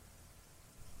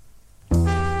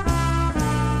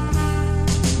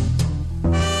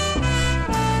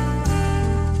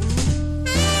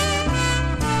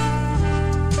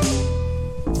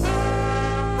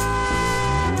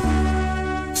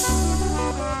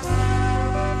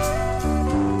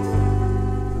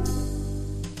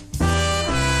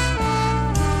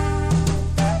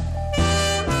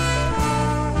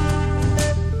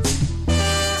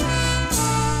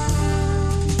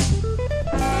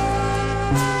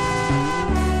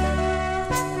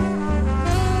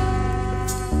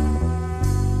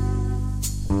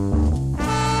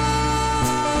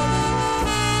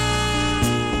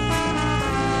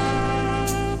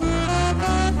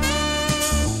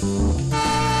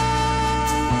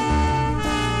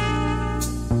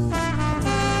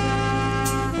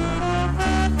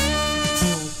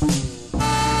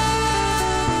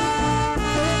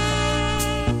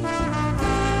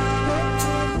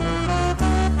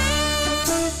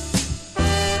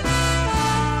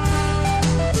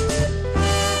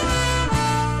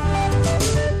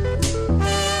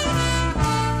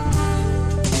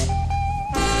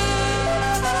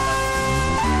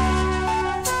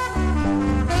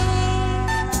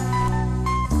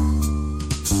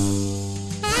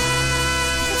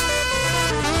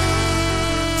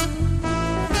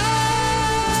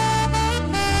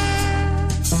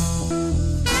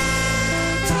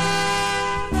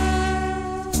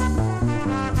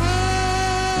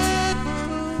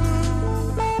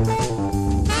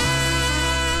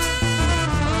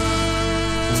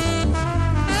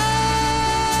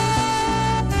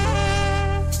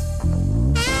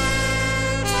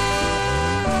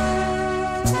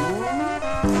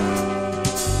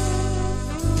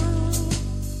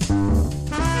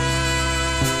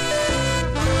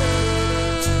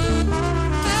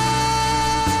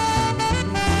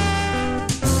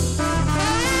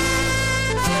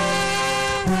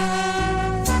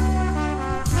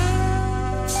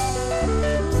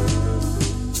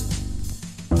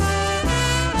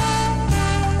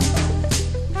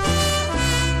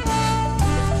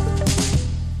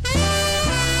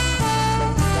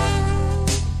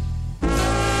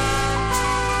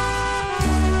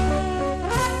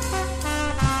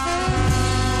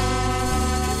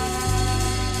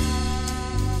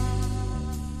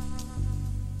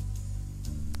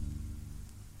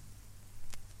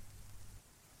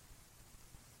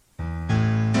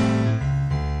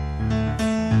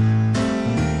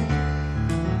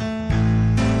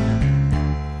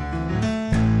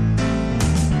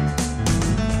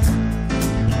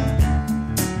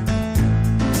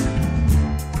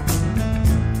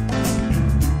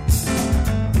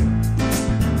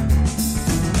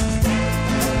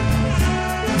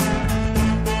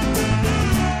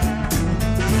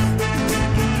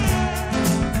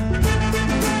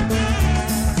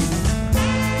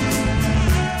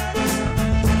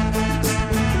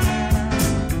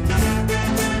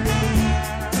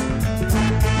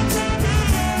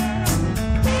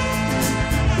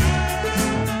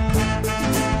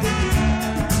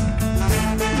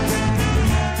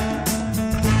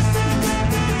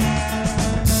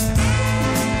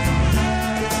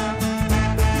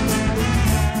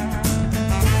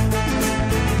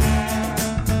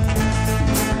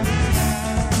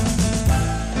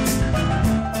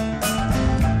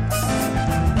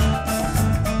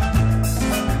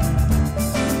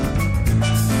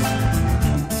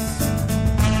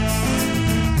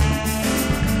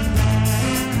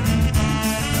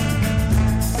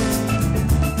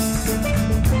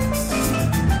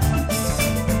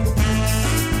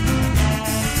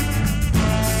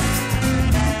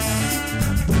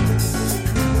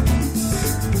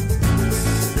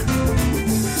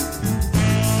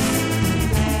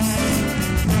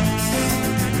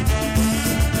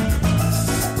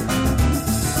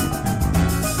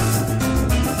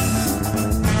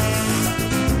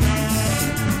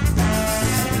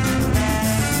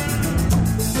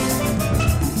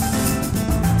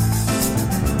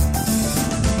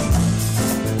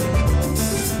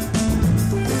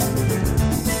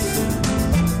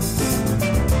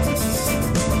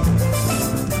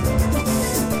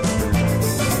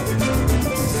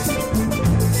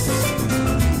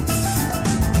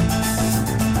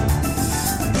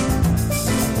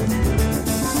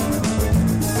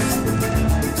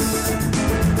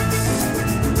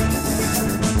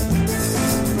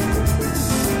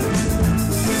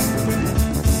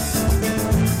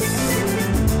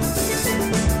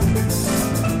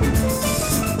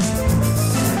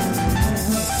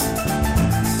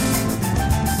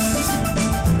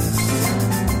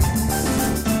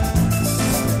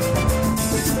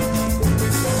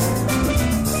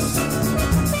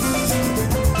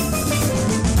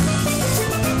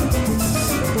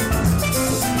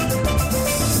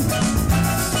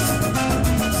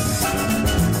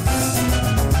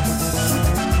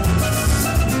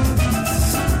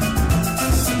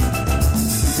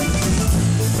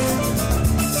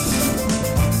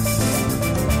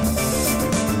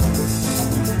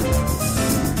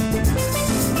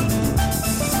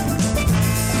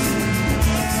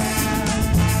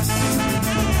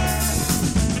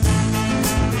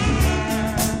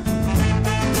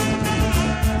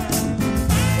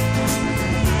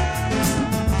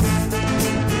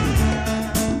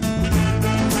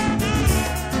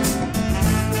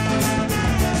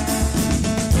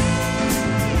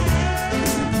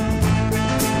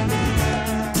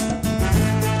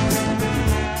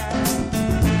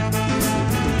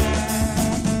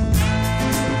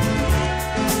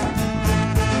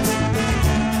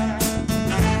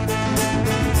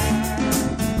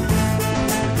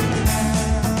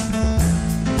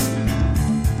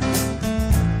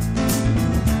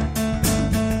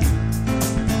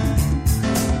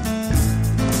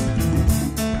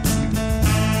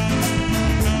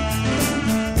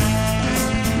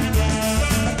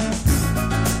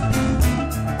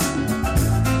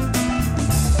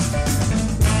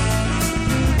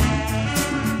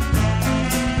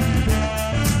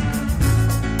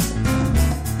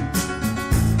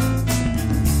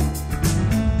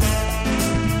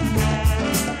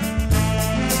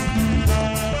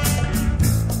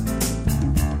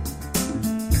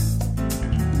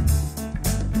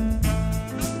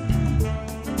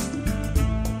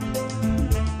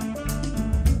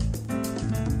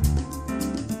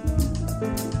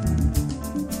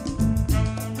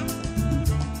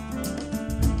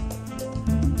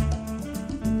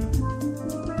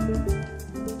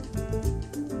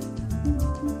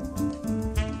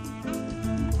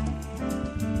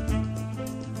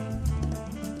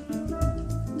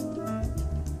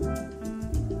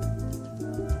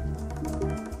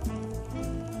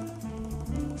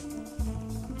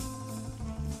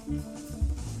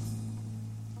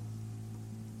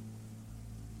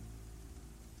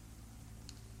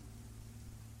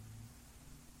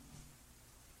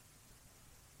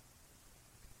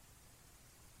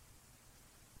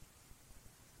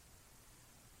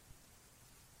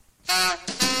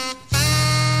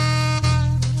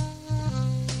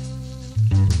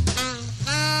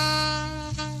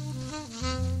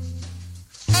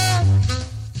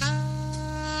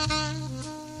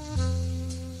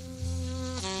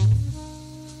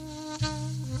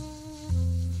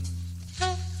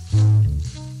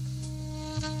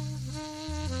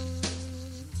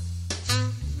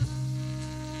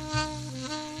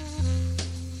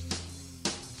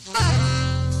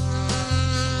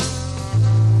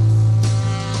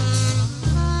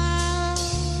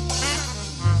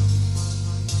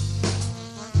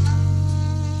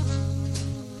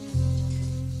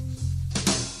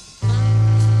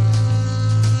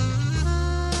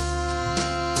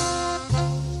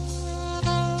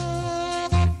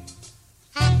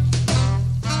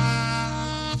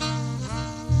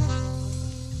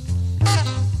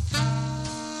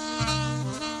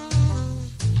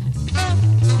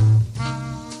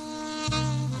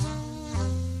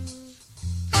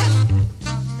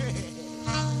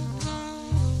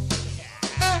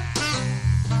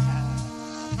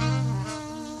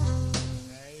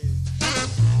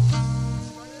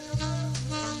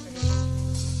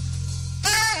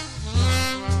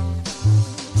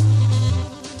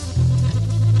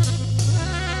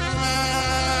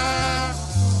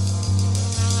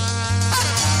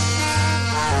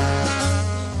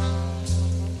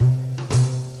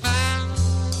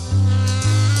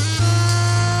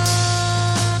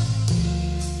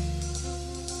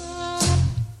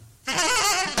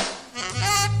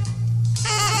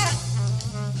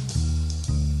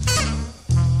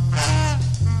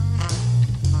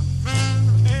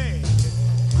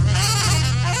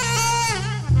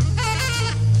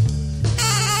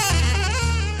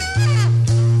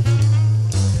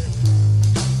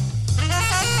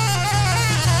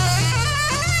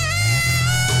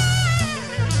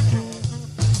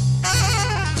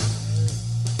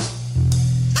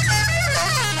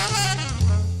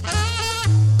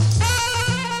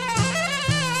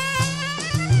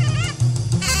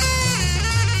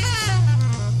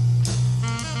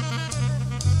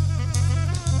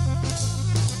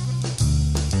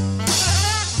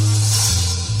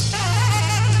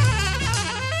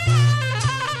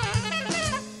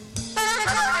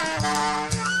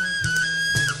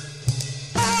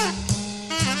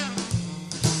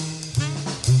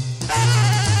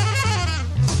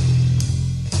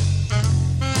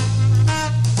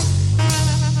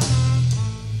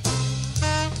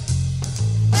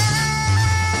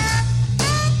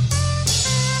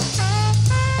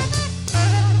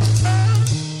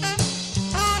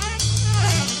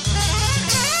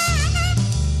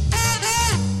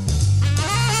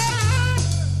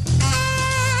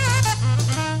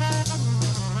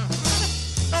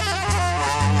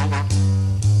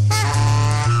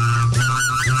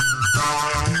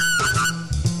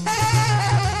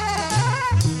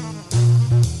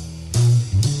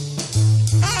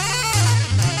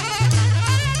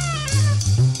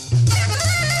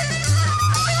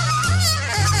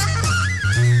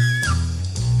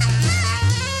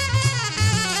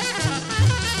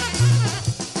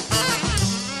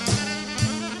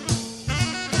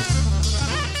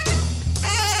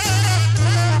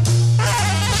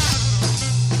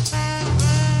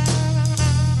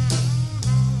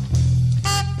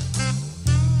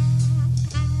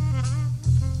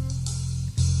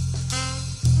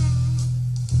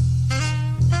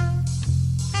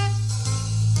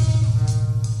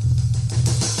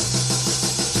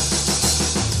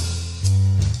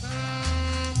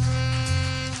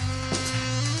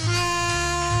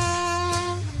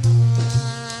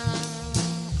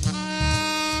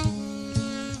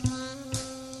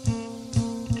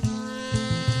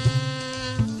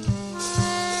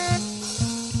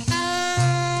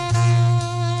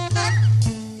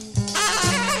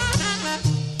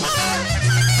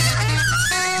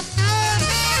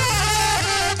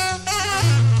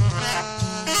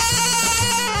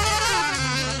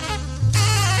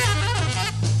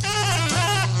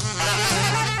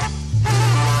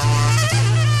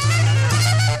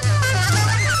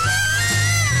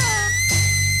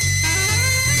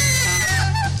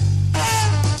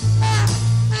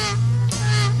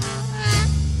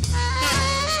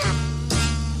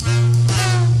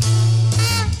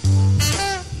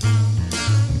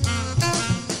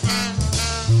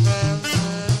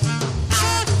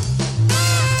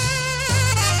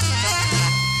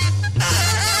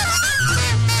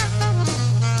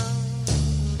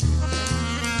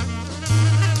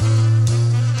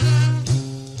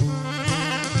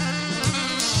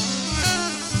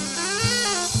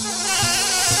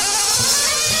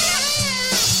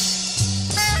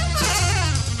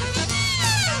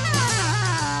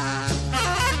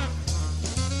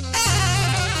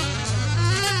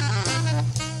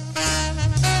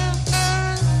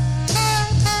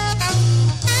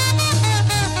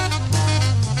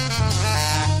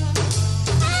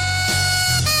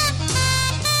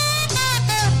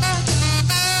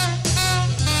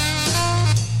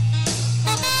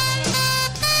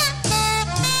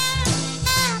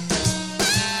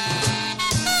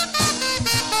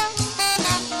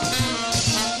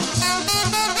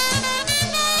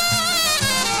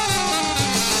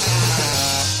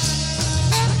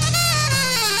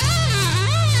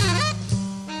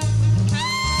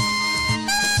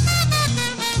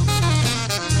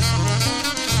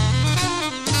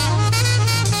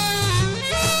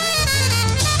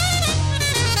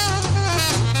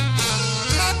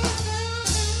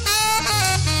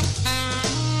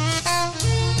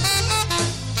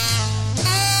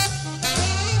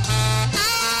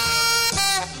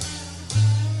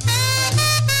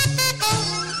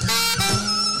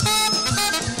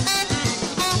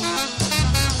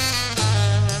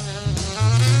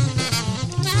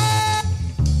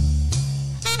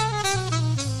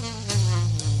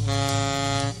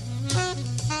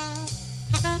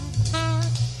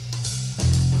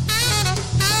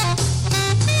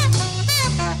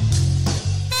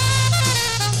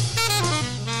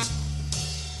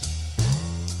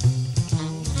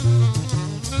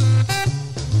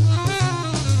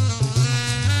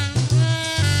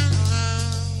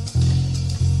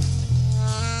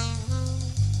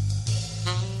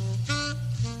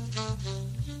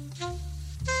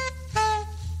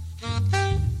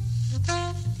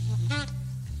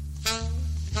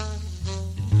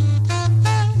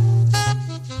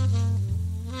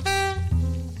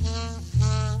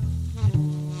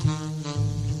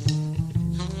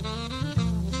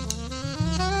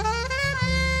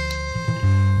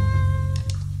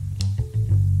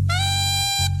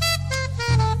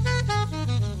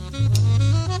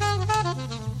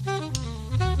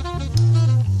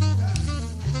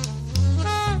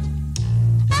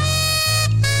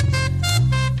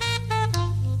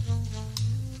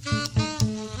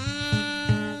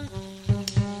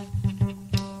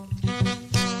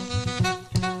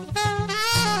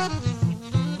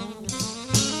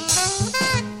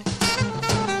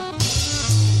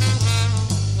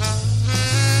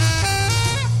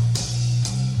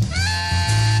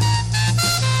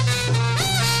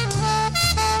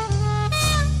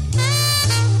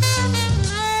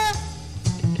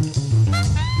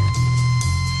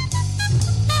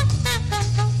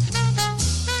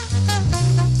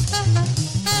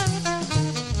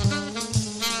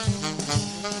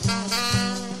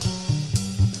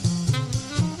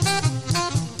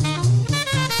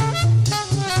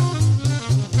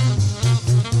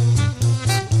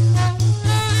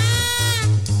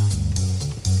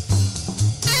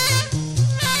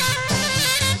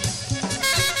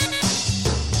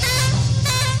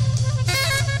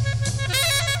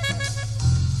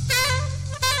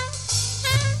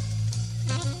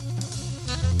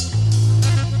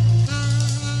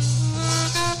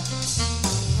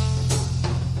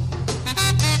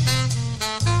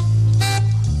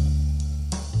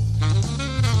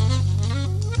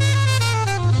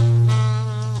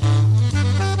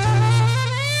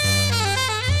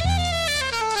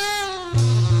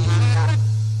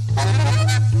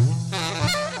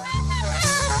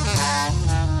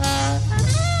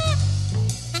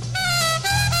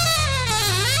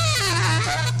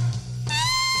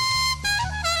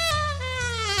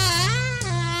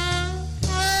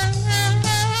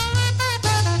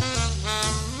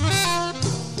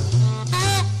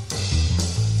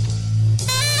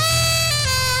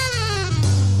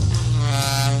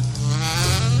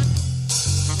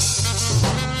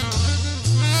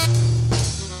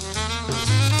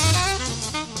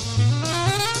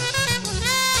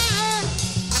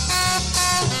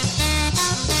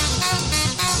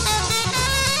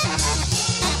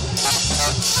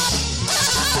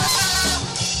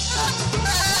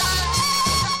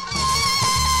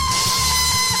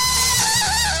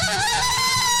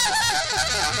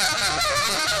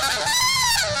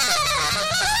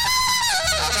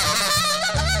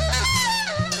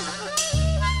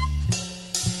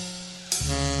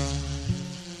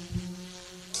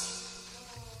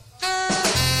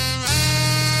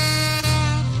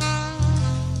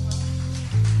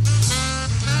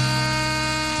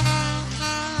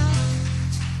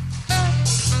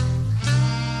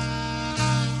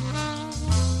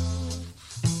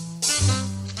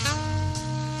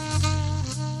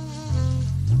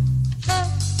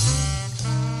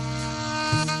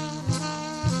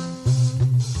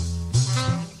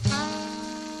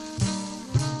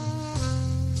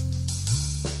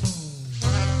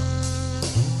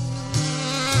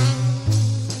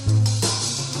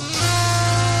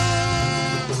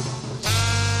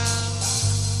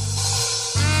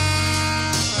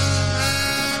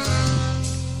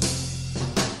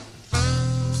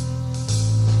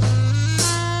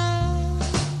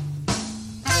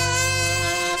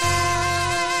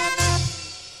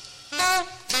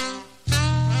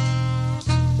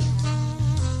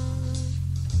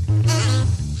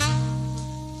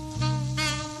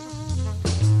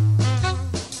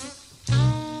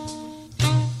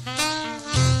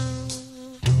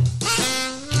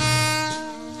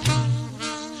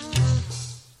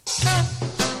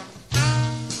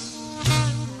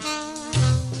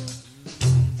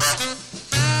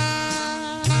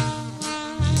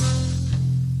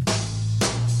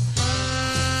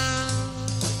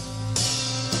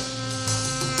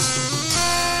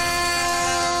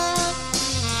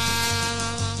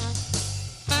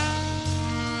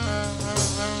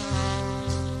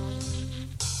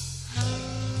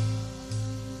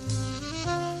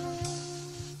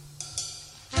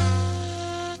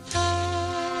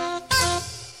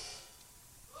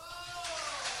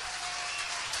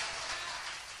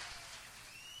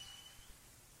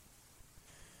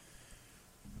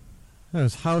 That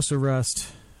was House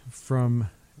Arrest from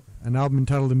an album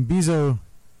entitled Mbizo,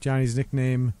 Johnny's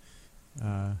nickname.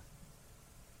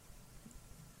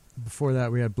 Before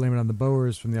that, we had Blame It on the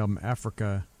Boers from the album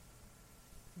Africa.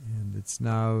 And it's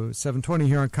now 7:20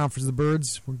 here on Conference of the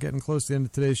Birds. We're getting close to the end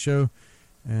of today's show.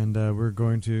 And we're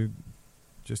going to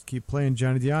just keep playing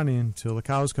Johnny Diani until the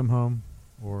cows come home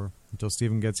or until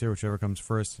Stephen gets here, whichever comes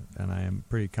first. And I am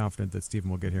pretty confident that Stephen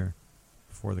will get here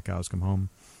before the cows come home.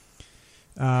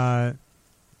 I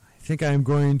think I am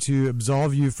going to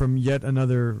absolve you from yet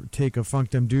another take of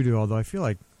Funk Dem Doo Doo, although I feel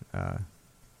like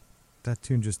that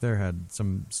tune just there had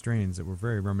some strains that were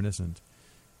very reminiscent.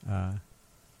 But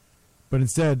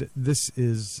instead, this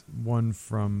is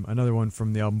another one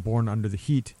from the album Born Under the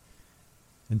Heat,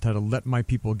 entitled Let My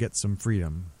People Get Some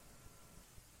Freedom.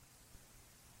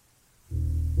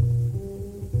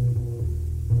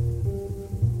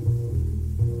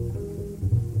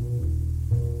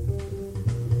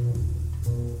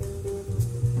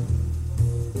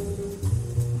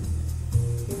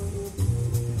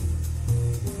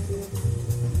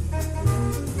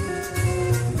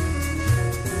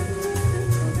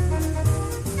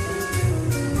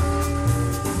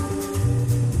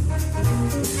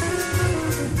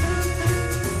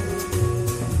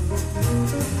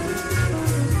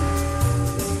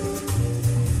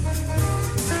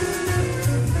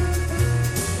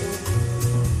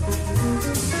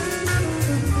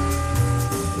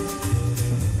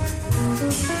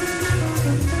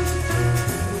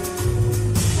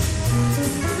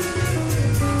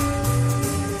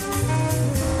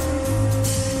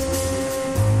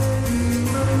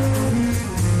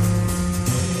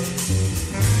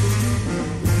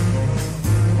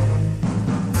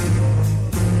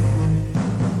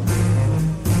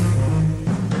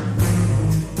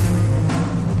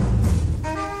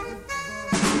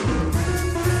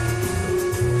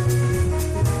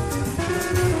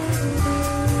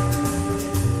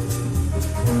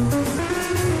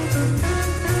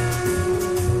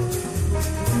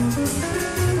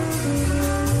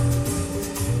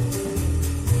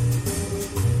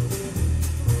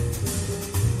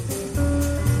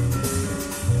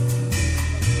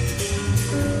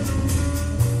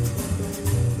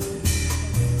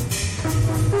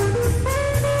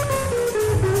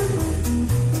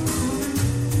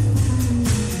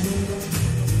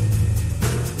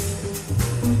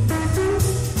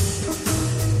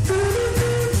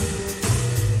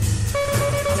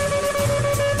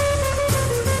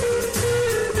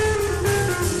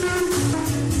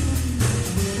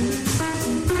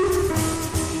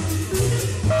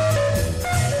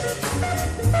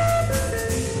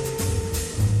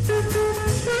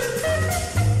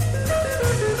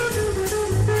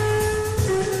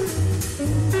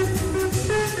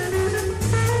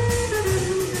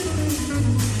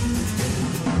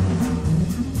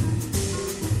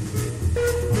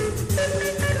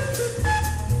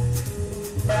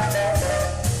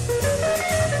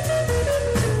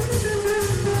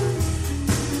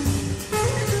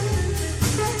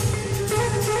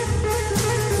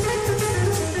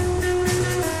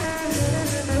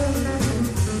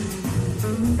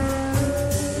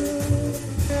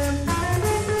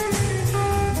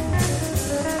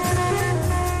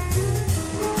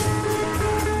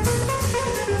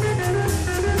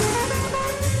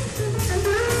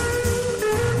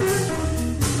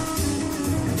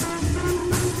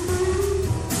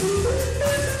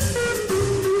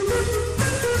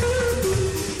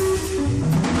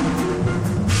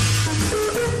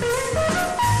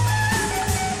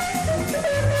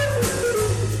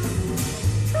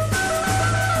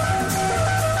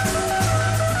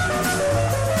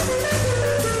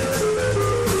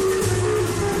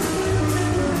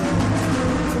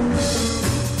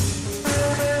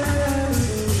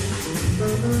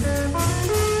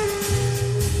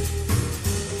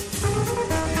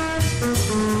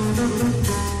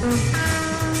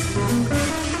 Thank